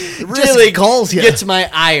really galls ya. gets my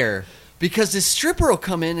ire. Because this stripper will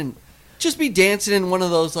come in and just be dancing in one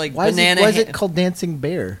of those like Why banana. is it called Dancing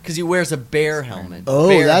Bear? Because he wears a bear helmet. Oh,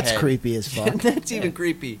 bear that's head. creepy as fuck. That's even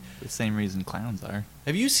creepy. The same reason clowns are.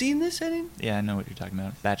 Have you seen this, Henning? Yeah, I know what you're talking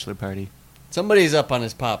about. Bachelor party. Somebody's up on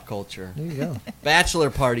his pop culture. There you go. Bachelor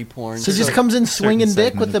party porn. So he just comes in swinging dick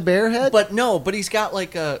segment. with the bear head? But he's got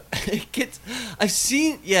like a. I've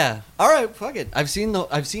seen. Yeah. All right. Fuck it. I've seen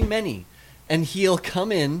many, and he'll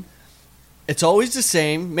come in. It's always the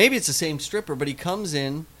same. Maybe it's the same stripper, but he comes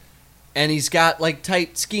in, and he's got like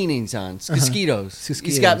tight skeanings on, mosquitoes. He's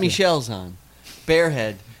Skiskitos, got yeah. Michelle's on,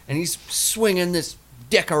 barehead, and he's swinging this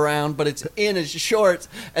dick around, but it's in his shorts,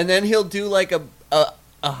 and then he'll do like a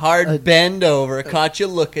hard bend over, caught you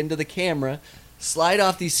looking to the camera, slide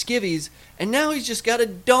off these skivvies, and now he's just got a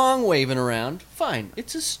dong waving around. Fine,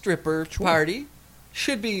 it's a stripper party.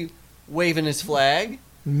 Should be waving his flag.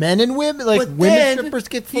 Men and women, like But women then strippers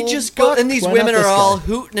get he full just go, buck. and these Why women not are this all guy?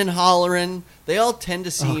 hooting and hollering. They all tend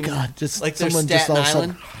to seem God, just like they're someone just Staten all of a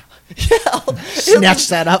Island. sudden Yeah, snatch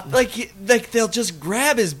that up. Like they'll just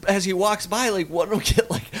grab his as he walks by. Like one will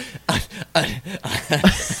get like.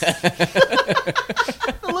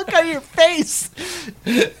 Look on your face.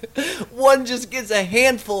 One just gets a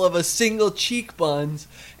handful of a single cheek buns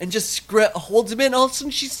and just holds him in. All of a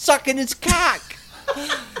sudden, she's sucking his cock,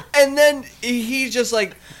 and then he's just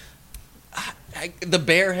like the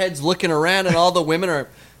bear head's looking around, and all the women are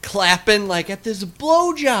clapping like at this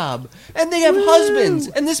blowjob, and they have husbands,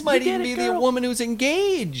 and this might even be the woman who's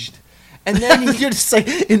engaged. And then You're just like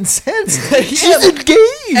incensed. She's Yeah,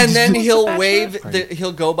 engaged. and then he'll bachelorette wave. party.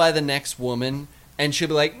 He'll go by the next woman, and she'll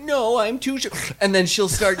be like, "No, I'm too." And then she'll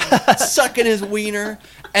start sucking his wiener,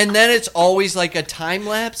 and then it's always like a time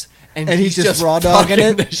lapse, and he's just raw dogging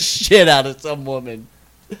fucking it? the shit out of some woman.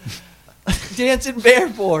 Dancing bear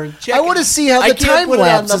porn. Check I want to it. see how I the can't time put it on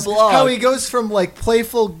lapse the is. blog. How he goes from like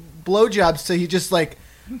playful blowjobs to he just like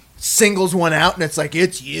singles one out, and it's like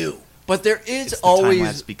it's you. But there is It's the time lapse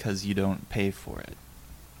always. because you don't pay for it.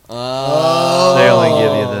 Oh, They only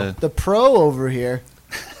give you The pro over here.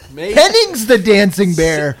 maybe. Henning's the dancing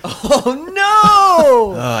bear. Oh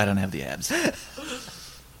no! Oh, I don't have the abs.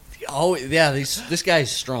 Oh yeah, this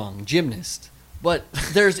guy's strong, gymnast. But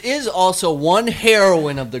there is also one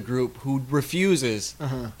heroine of the group who refuses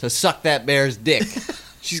to suck that bear's dick.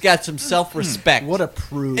 She's got some self-respect. What a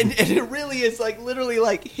prude. and it really is like literally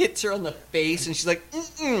like hits her on the face, and she's like,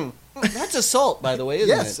 mm-mm. That's assault, by the way, isn't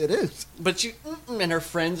yes, it? it is. But she and her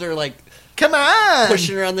friends are like Come on.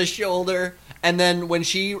 pushing her on the shoulder, and then when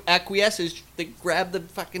she acquiesces, they grab the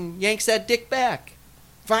fucking yanks that dick back.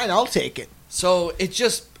 Fine, I'll take it. So it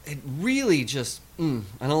just it really just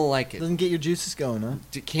I don't like it. Doesn't get your juices going, huh?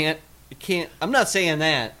 It can't. I'm not saying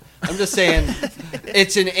that. I'm just saying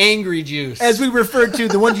it's an angry juice. As we referred to,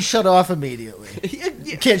 the one you shut off immediately. Yeah.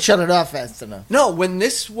 You can't shut it off fast enough. No, when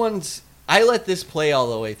this one's, I let this play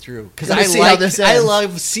all the way through because Gotta see how this I ends.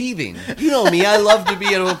 love seething. You know me, I love to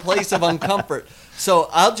be in a place of uncomfort. So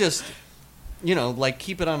I'll just, like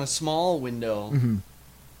keep it on a small window Mm-hmm.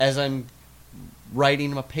 as I'm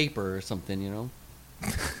writing a paper or something.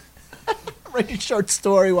 Writing a short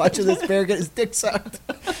story, watching this bear get his dick sucked.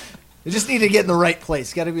 You just need to get in the right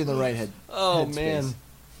place. Got to be in the right head. Oh headspace. man.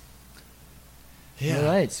 All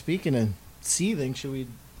right. Speaking of seething, should we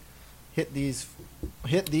hit these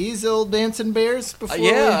old dancing bears before?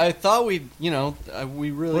 Yeah, I thought we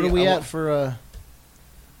really. What are we I at want- for?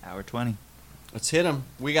 Hour 20. Let's hit them.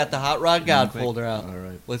 We got the Hot Rod God quick. folder out. All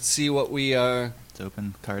right. Let's see what we are. It's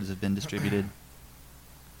open. Cards have been distributed.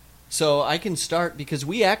 So I can start because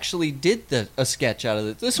we actually did a sketch out of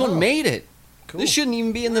it. This one Oh. made it. Cool. This shouldn't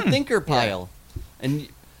even be in the thinker pile. And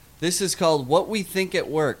this is called What We Think at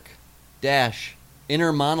Work -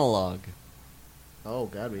 Inner Monologue. Oh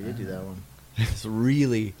God, we did do that one. It's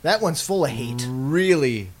really, That one's full of hate.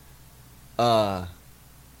 really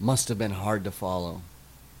must have been hard to follow.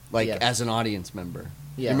 Like Yeah. as an audience member.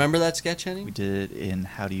 Yeah. You remember that sketch, Henny? We did it in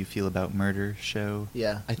How Do You Feel About Murder show.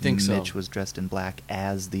 Yeah. I think so. Mitch was dressed in black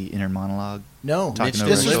as the inner monologue. No, Talking this over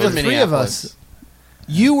was each the other. three of us.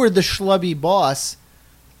 You were the schlubby boss.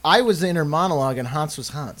 I was the inner monologue, and Hans was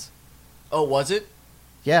Hans. Oh, was it?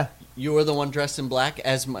 Yeah. You were the one dressed in black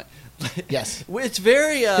as my. Yes. It's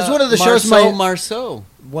very. It's one of the shows Marceau.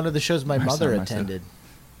 One of the shows my Marcel, mother Marcel. attended.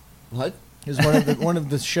 What? It was one of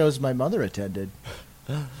the shows my mother attended.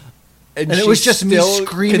 And it she was just me still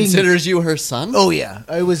screaming- Considers you her son? Oh yeah,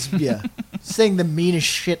 I was saying the meanest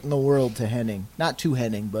shit in the world to Henning. Not to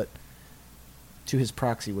Henning, but to his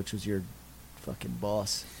proxy, which was your fucking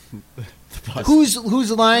boss.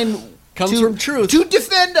 Whose line Comes to- from truth. to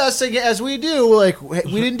defend us as we do. Like we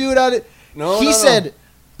didn't do it out of. No, he no, no. said,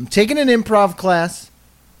 "I'm taking an improv class.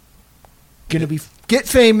 Gonna get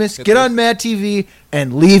famous, Get get this. on Mad TV,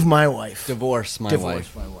 and leave my wife. Divorce my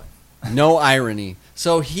Divorce wife. my wife." No irony.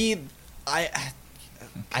 So I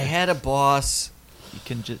had a boss. You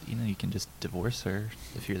can just divorce her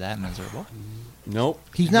if you're that miserable. Nope.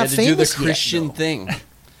 He's He not had to do the famous yet, Christian though. thing.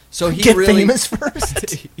 So he Get really famous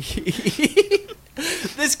first.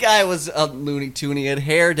 This guy was a Looney Tune. He had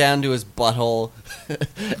hair down to his butthole,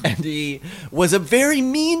 and he was a very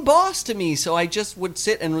mean boss to me. So I just would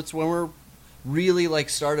sit, and it's when we're really like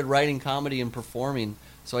started writing comedy and performing.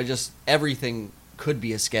 So everything could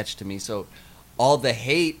be a sketch to me. So all the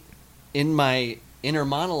hate in my inner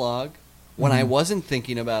monologue when I wasn't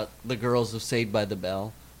thinking about the girls of Saved by the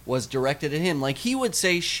Bell was directed at him. Like he would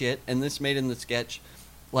say shit, and this made in the sketch.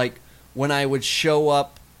 Like when I would show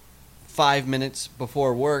up 5 minutes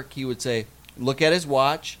before work, he would say, look at his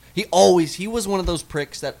watch. He was one of those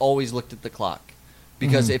pricks that always looked at the clock.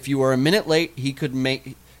 Because if you were a minute late, he could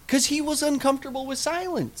because he was uncomfortable with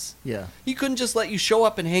silence. Yeah. He couldn't just let you show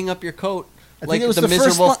up and hang up your coat I like think it was the the first,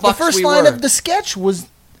 miserable the fucks first we line were. of the sketch was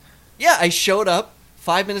Yeah, I showed up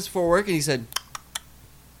 5 minutes before work, and he said,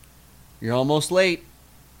 you're almost late.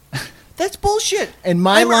 That's bullshit. And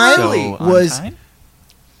my I'm line early. So, on was, time?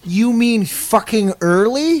 "You mean fucking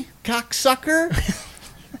early?" Cocksucker.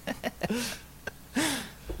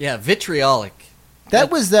 Yeah, vitriolic. That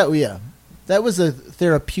was a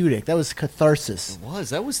therapeutic. That was catharsis. It was.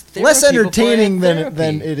 That was therapy Less before I had entertaining therapy.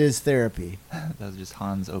 than it is therapy. That was just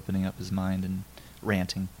Hans opening up his mind and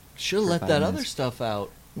ranting. Should have for let 5 that minutes. other stuff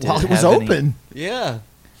out. Did While it it was have any- open. Yeah.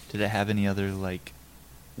 Did it have any other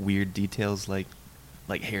weird details like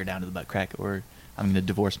hair down to the butt crack or I'm going to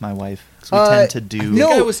divorce my wife? 'Cause we tend to do. I think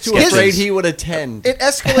No, I was too his- afraid he would attend. It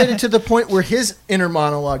escalated to the point where his inner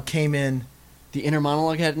monologue came in. The inner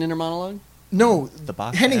monologue had an inner monologue? No, The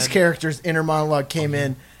boss Henning's had- character's inner monologue came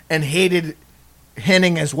in and hated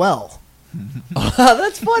Henning as well.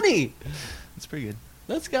 That's funny. It's pretty good.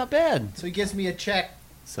 That's got bad. So he gives me a check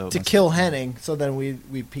So to kill Henning. So then we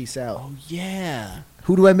peace out. Oh, yeah.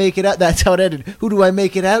 Who do I make it out? That's how it ended. Who do I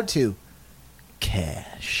make it out to?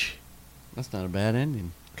 Cash. That's not a bad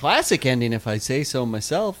ending. Classic ending, if I say so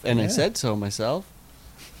myself, and I Yeah. said so myself.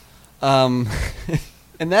 And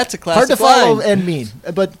that's a Hard classic to follow line. and mean,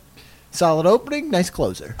 but solid opening, nice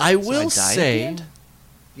closer. I I will die at the say, end?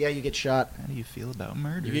 Yeah, you get shot. How do you feel about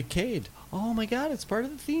murder? you get Cade. Oh my God, it's part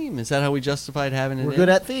of the theme. Is that how we justified having it? We're in? good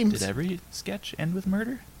at themes. Did every sketch end with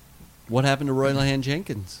murder? What happened to Roy LeHan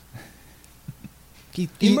Jenkins? He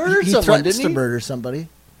murdered he someone, threatens didn't to he? murder somebody.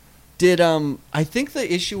 Did I think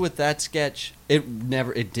the issue with that sketch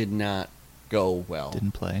it did not go well.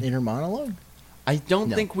 Didn't play. Inner monologue? I don't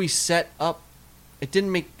No. think we set up. It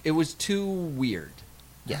didn't make. It was too weird.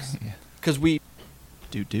 Yes. Yeah. Because we.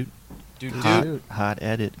 Doot doot. Dude, Hot, Dude. hot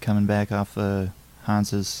edit coming back off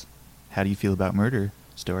Hans's "How do you feel about murder"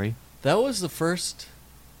 story. that was the first.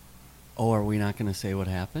 Oh, are we not going to say what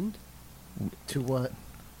happened? To what?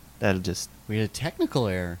 That'll just We had a technical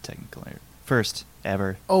error. technical error. First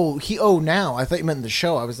ever. Oh, now. I thought you meant in the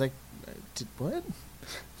show. I was like, what?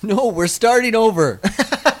 No, we're starting over.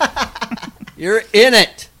 You're in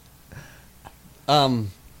it. No,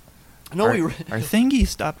 our, we our thingy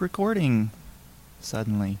stopped recording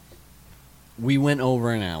suddenly. we went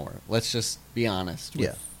over an hour. Let's just be honest with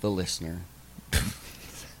Yeah. the listener. It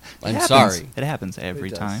I'm happens. sorry. It happens every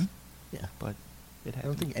does. time, Yeah. but it I happens.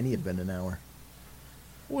 don't think any had been an hour.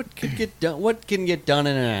 What could get done? What can get done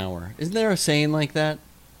in an hour? Isn't there a saying like that?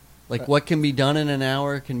 Like what can be done in an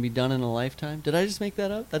hour can be done in a lifetime. Did I just make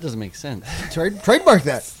that up? That doesn't make sense. Trademark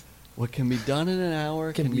that. What can be done in an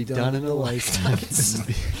hour can be done in a lifetime.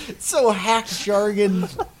 It's so hack jargon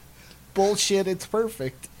bullshit. It's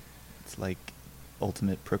perfect. It's like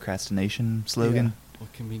ultimate procrastination slogan.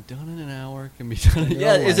 What can be done in an hour can be done. In, In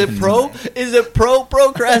yeah, a is it lifetime. pro? Is it pro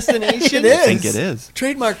procrastination? It I think is. it is.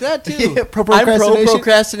 Trademark that too. Yeah, I'm pro pro-procrastination.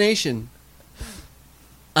 procrastination.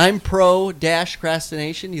 I'm pro dash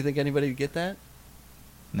procrastination. You think anybody would get that?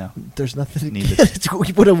 No. There's nothing to Neither. get.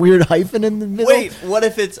 We put a weird hyphen in the middle. Wait, what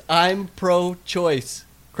if it's I'm pro choice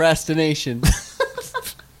procrastination?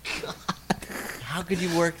 How could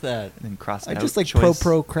you work that? And then crossed I out just like choice.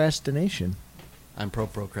 procrastination. I'm pro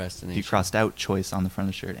procrastination. You crossed out choice on the front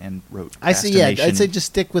of the shirt and wrote. I see. Yeah, I'd say procrastination, just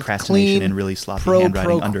stick with procrastination clean and really sloppy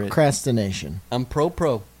handwriting under it. procrastination. I'm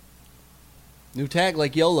pro. New tag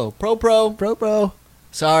like YOLO. Pro. Pro.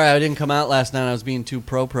 Sorry, I didn't come out last night. I was being too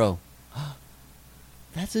pro.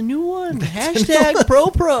 That's a new one. Hashtag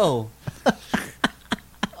pro.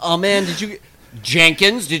 Oh man,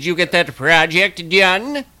 Jenkins? Did you get that project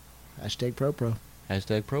done? Hashtag pro.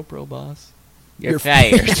 Hashtag pro, boss. You're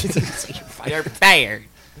fired. You're You're fired.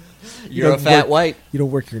 You You're a don't fat work- white. You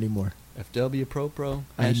don't work here anymore. FW pro.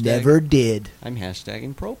 I Hashtag- never did. I'm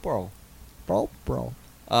hashtagging pro. Pro.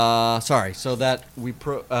 Sorry. So that we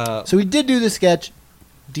So we did do the sketch,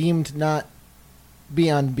 deemed not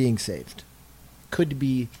beyond being saved. Could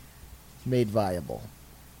be made viable.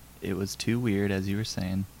 It was too weird, as you were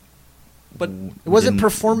saying. But It wasn't Didn't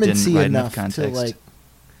performancy write enough to context. like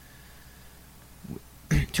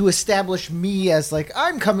to establish me as like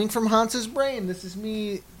I'm coming from Hans's brain. This is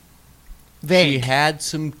me. she Vague. had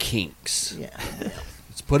some kinks. Yeah,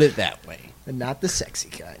 Let's put it that way. and not the sexy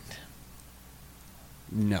kind.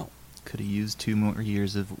 No. Could have used 2 more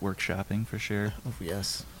years of workshopping for sure. Oh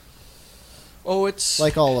yes, Oh, it's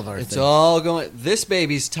like all of our It's things. all going. This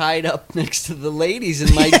baby's tied up next to the ladies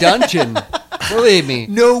in my dungeon. Believe me,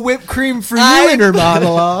 No whipped cream for I- you, inner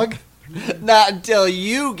monologue. not until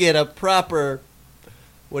you get a proper.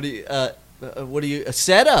 A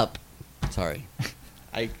setup? Sorry,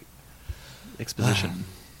 I Exposition.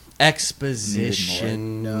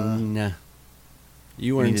 exposition.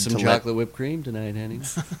 You earned Needed some to let- chocolate whipped cream tonight, Henning.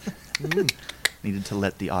 Needed to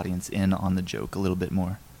let the audience in on the joke a little bit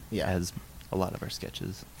more. Yeah. As a lot of our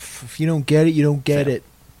sketches. If you don't get it, you don't get Fail.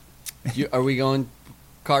 it. Are we going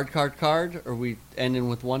card? Or are we ending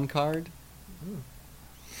with one card?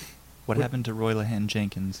 What happened to Roy Lahan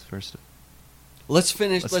Jenkins first? Let's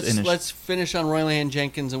finish. Let's Let's finish. let's finish on Royland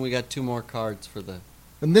Jenkins, and we got 2 more cards for the.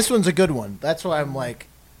 And this one's a good one. That's why I'm like,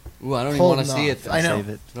 Ooh, I don't even want to Holding see off. it. I know. Save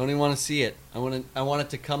it. I don't even want to see it. I want it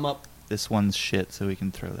to come up. This one's shit, so we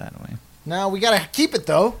can throw that away. no, we gotta keep it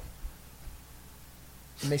though.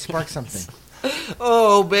 It may spark something.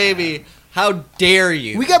 Oh baby, how dare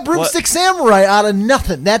you? We got Broomstick Samurai out of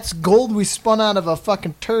nothing. That's gold we spun out of a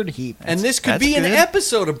fucking turd heap. and this could That's be an good.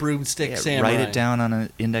 episode of Broomstick Yeah, Samurai. write it down on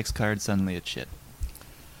an index card, suddenly it's shit.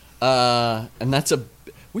 And that's a.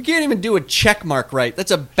 We can't even do a check mark right.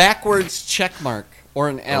 That's a backwards check mark or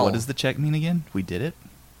an L. Oh, what does the check mean again? We did it?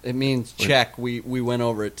 It means check. We went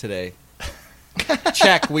over it today.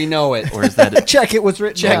 Check. We know it. Or is that a, Check it was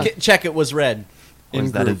written. Check down. it. Check it was read. or in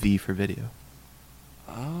is that a group. V for video?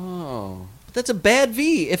 Oh, but that's a bad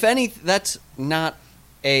V. If any, that's not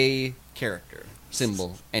a character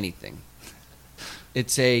symbol. Anything.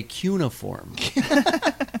 It's a cuneiform,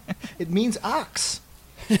 It means ox.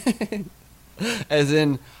 as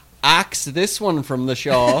in ox. This one from the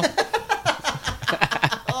Shaw.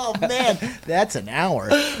 Oh man, that's an hour.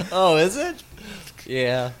 Oh, is it?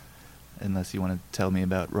 Yeah. Unless you want to tell me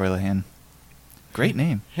about Roy Lahan. Great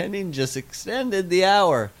name. Henning just extended the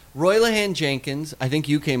hour. Roy Lahan Jenkins. I think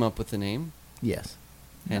you came up with the name, Yes,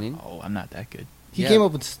 Henning. Oh, I'm not that good. he Yeah. came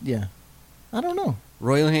up with I don't know.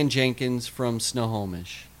 Royalhan Jenkins from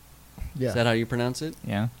Snohomish. Yeah. Is that how you pronounce it?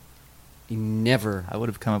 Yeah. He never. I would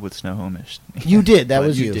have come up with Snohomish. You did. That But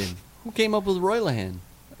was you. did. Who came up with Royalhan?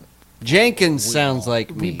 Jenkins sounds like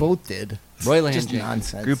We me. both did. Royalhan Just Jenkins.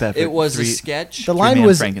 nonsense. Group effort. It was a Three- sketch. The line Three-Man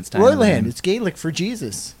was Frankenstein Royal in the Hand. name. It's Gaelic for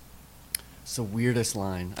Jesus. It's the weirdest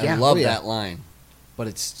line. I Yeah. love Oh, yeah. that line, but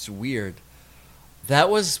it's weird. That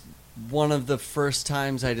was one of the first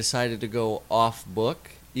times I decided to go off book,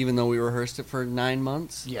 even though we rehearsed it for 9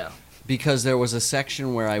 months. Yeah. Because there was a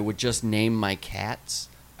section where I would just name my cats.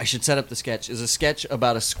 I should set up the sketch. It's a sketch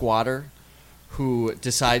about a squatter who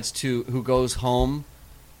goes home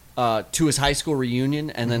to his high school reunion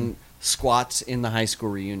and then squats in the high school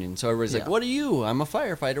reunion. So everybody's like, Yeah. "What are you? I'm a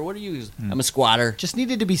firefighter. What are you?" I'm a squatter. Just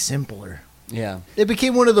needed to be simpler. Yeah. It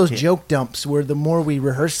became one of those joke dumps where the more we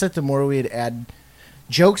rehearsed it, the more we'd add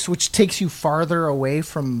jokes, which takes you farther away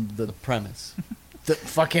from the Premise.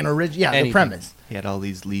 fucking original. Yeah, Anything. the premise. He had all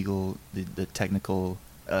these legal, the technical,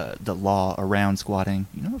 the law around squatting.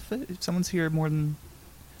 You know, if someone's here more than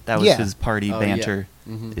that was Yeah. his party Oh, banter,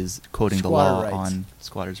 yeah. Mhm. is quoting the Squatter law rights. on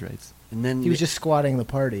squatters' rights. And then He was just squatting the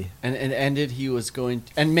party. and it ended. He was going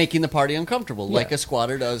and making the party uncomfortable, Yeah. like a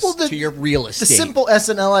squatter does Well, to your real The estate. simple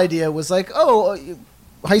SNL idea was like,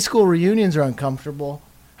 high school reunions are uncomfortable.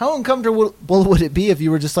 How uncomfortable would it be if you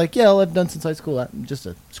were just like, yeah, all I've done since high school, I'm just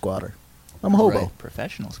a squatter. I'm a hobo. Right.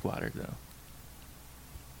 Professional squatter, though.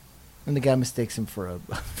 And the guy mistakes him for a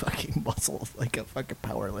fucking muscle, like a fucking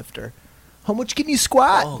power lifter. How much can you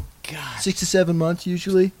squat? Oh God! 6 to 7 months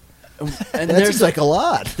usually. And That there's seems like a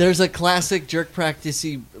lot. There's a classic jerk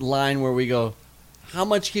practicey line where we go, "How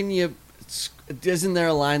much can you?" Isn't there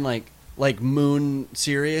a line like Moon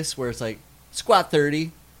Serious where it's like squat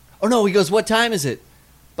 30? Oh no, he goes, "What time is it?"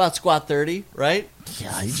 About squat 30, right?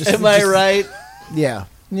 Yeah, you just. Am I right? Yeah.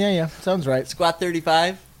 Yeah. Sounds right. Squat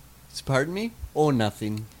 35? Pardon me? Oh,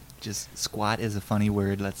 nothing. Just squat is a funny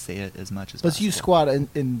word. Let's say it as much as Let's possible. use squat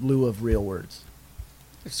in lieu of real words.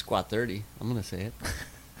 Squat 30. I'm gonna say it.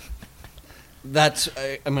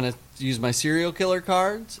 I'm gonna use my serial killer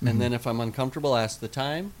cards, and then if I'm uncomfortable, ask the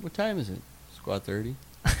time. What time is it? Squat 30.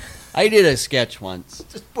 I did a sketch once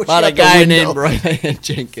Just push about out a the guy window. named Roy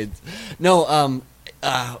Jenkins. No,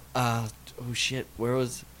 oh shit, where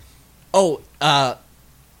was? Oh,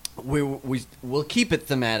 we'll keep it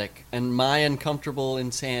thematic, and my uncomfortable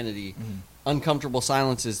insanity, uncomfortable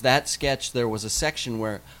silences. That sketch, there was a section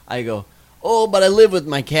where I go, "Oh, but I live with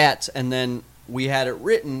my cats," and then we had it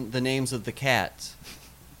written the names of the cats,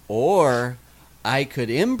 or I could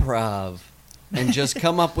improv and just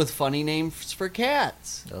come up with funny names for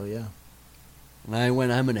cats. Oh yeah. And I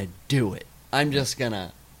went, I'm gonna do it. I'm just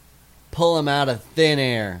gonna pull them out of thin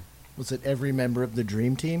air. Was it every member of the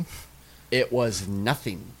dream team? It was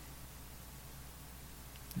nothing.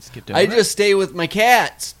 Skipped I over it. just stay with my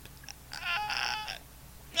cats.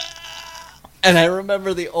 And I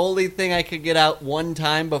remember the only thing I could get out one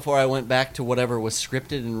time before I went back to whatever was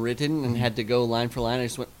scripted and written and had to go line for line. I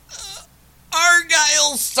just went,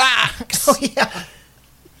 Argyle socks. Oh yeah.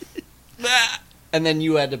 And then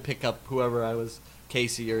you had to pick up whoever I was,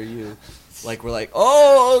 Casey or you. Like, we're like,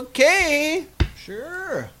 oh, okay.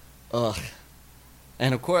 Sure. Ugh.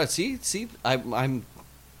 And of course, see, I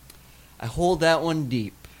hold that one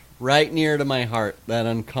deep, right near to my heart. That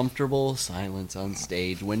uncomfortable silence on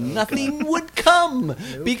stage when nothing would come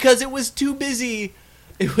because it was too busy.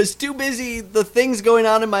 It was too busy. The things going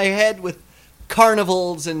on in my head with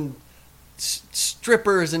carnivals and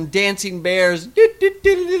strippers and dancing bears.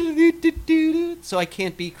 So I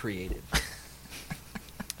can't be creative.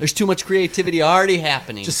 There's too much creativity already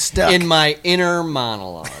happening Just stuck. in my inner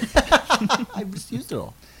monologue. I just used it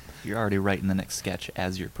all. You're already writing the next sketch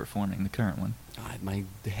as you're performing the current one. God, my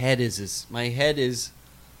head is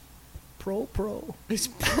Pro. it's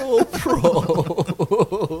pro.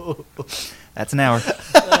 That's an hour.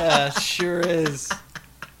 Yeah, sure is.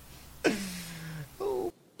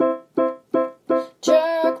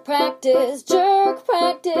 Jerk practice.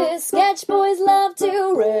 Sketch boys love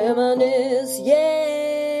to reminisce, yeah.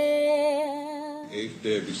 8th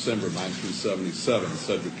day of December 1977 in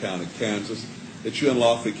Sedgwick County, Kansas, that you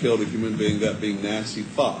unlawfully killed a human being, that being Nancy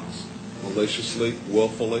Fox, maliciously,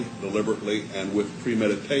 willfully, deliberately, and with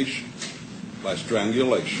premeditation by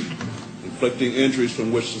strangulation, inflicting injuries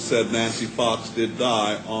from which the said Nancy Fox did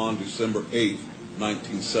die on December 8th,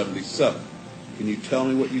 1977. Can you tell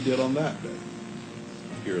me what you did on that day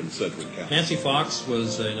here in Sedgwick County? Nancy Fox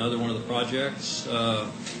was another one of the projects.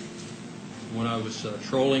 When I was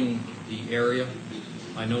trolling the area,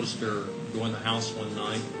 I noticed her go in the house one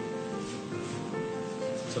night.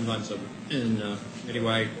 Sometimes,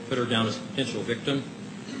 anyway, I put her down as a potential victim.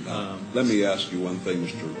 Let me ask you one thing,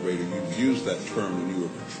 Mr. Rader. You've used that term when you were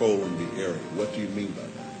patrolling the area. What do you mean by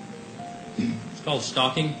that? It's called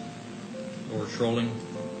stalking or trolling.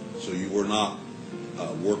 So you were not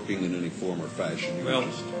working in any form or fashion. You Well, were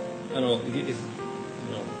just... I don't know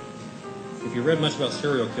if you read much about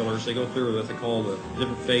serial killers, they go through what they call the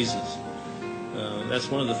different phases. That's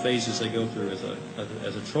one of the phases they go through as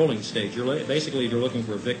a trolling stage. Basically you're looking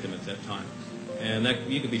for a victim at that time, and that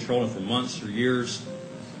you could be trolling for months or years.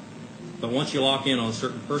 But once you lock in on a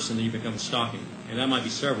certain person, then you become stalking, and that might be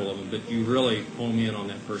several of them. But you really home in on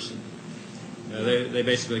that person. They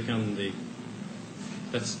basically become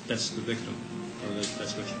that's the victim, or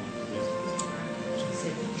that's what you want to do. She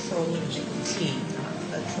said trolling GT,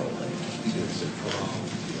 not a troller. He didn't say patrol.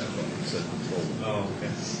 He said patrol. Oh,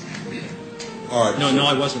 okay. All right. No,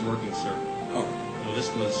 I wasn't working, sir. Oh. No, this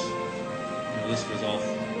was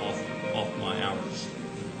off my hours.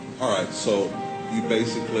 All right. So you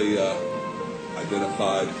basically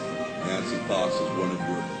identified Nancy Fox as one of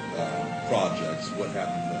your projects. What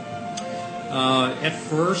happened then? At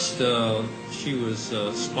first, she was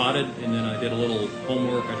spotted, and then I did a little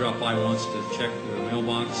homework. I dropped by once to check the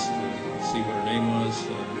mailbox to see what her name was.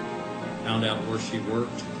 Found out where she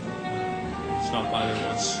worked. Stopped by there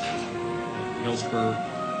once in Hillsburg.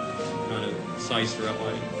 Kind of sized her up.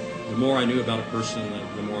 The more I knew about a person,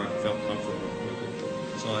 the more I felt comfortable with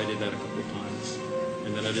it. So I did that a couple of times.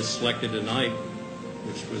 And then I just selected a night,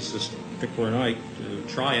 which was this particular night, to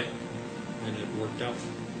try it, and it worked out.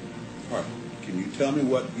 All right. Can you tell me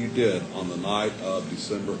what you did on the night of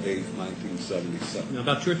December 8th, 1977? Now,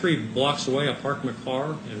 about 2 or 3 blocks away, I parked my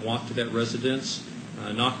car and walked to that residence.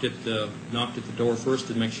 Knocked at the door first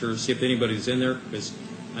to make sure, see if anybody was in there, because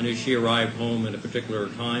I knew she arrived home at a particular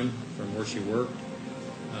time from where she worked.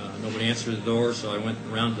 Nobody answered the door, so I went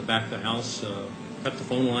around to the back of the house, cut the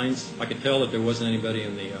phone lines. I could tell that there wasn't anybody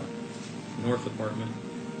in the north apartment.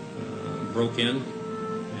 Broke in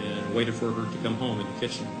and waited for her to come home in the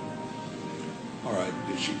kitchen. All right.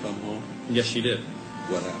 Did she come home? Yes, she did.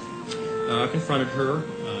 What happened? I confronted her,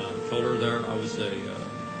 told her there I was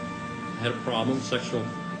had a problem, sexual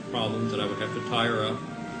problems, that I would have to tie her up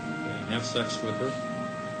and have sex with her.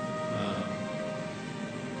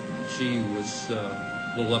 She was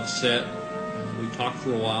a little upset. We talked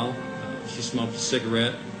for a while. She smoked a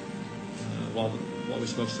cigarette. While we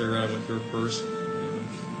smoked a cigarette, I went through her purse,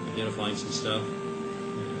 identifying some stuff.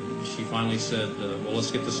 And she finally said, well,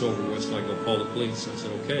 let's get this over with so I can go call the police. I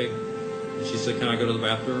said, okay. And she said, can I go to the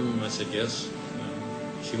bathroom? And I said, yes.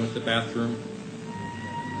 She went to the bathroom.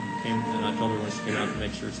 And I told her when she came out to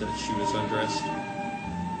make sure that she was undressed. And,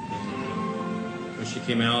 when she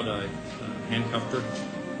came out, I handcuffed her.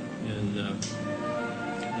 And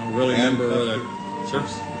I don't really remember that. Sir?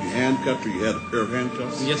 You handcuffed her? You had a pair of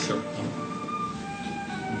handcuffs? Yes, sir.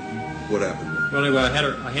 What happened then? Well, anyway,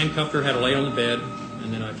 I handcuffed her, had her lay on the bed,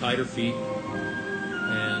 and then I tied her feet.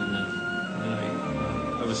 And then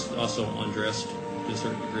I was also undressed to a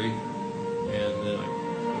certain degree. And then I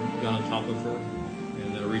got on top of her.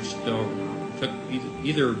 And then I reached over, took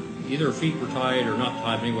either her feet were tied or not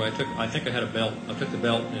tied. Anyway, I think I had a belt. I took the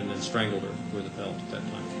belt and then strangled her with the belt at that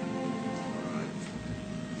time.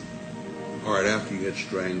 All right. After you had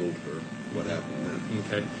strangled her, what happened then?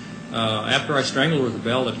 Okay. After I strangled her with the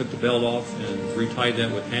belt, I took the belt off and retied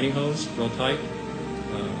that with pantyhose, real tight.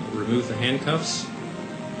 Removed the handcuffs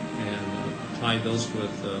and tied those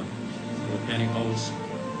with pantyhose.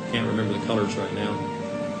 Can't remember the colors right now.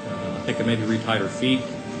 I think I maybe retied her feet.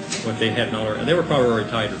 What they had not already, they were probably already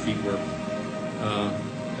tied. Her feet were.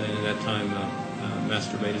 And at that time,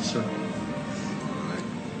 masturbated, sir.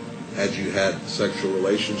 Had you had sexual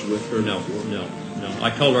relations with her? No, before? no. I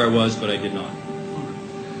told her I was, but I did not.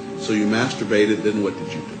 So you masturbated, then what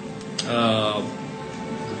did you do?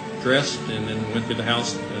 Dressed and then went through the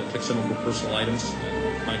house, took some of her personal items,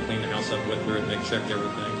 kind of cleaned the house up with her, and they checked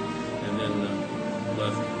everything, and then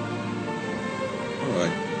left. All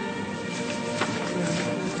right.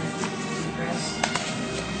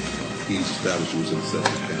 He's established was in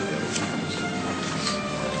Sedgwick County.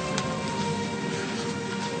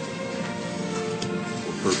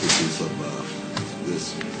 For purposes of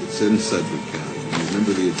this, it's in Sedgwick County. Do you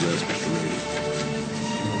remember the address, Mr. Rady?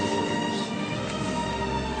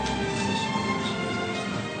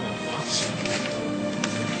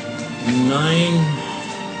 Nine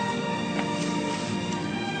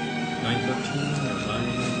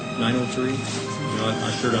 903.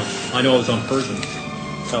 I sure don't. I know it was on Pershing,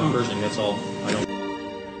 South Pershing. That's all. I don't.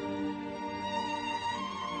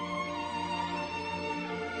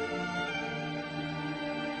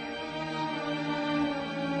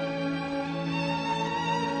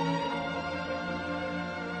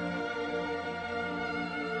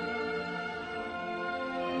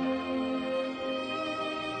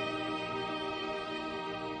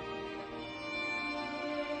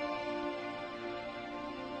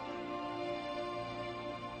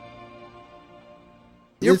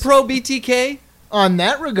 You're It's- pro BTK? on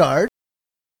that regard.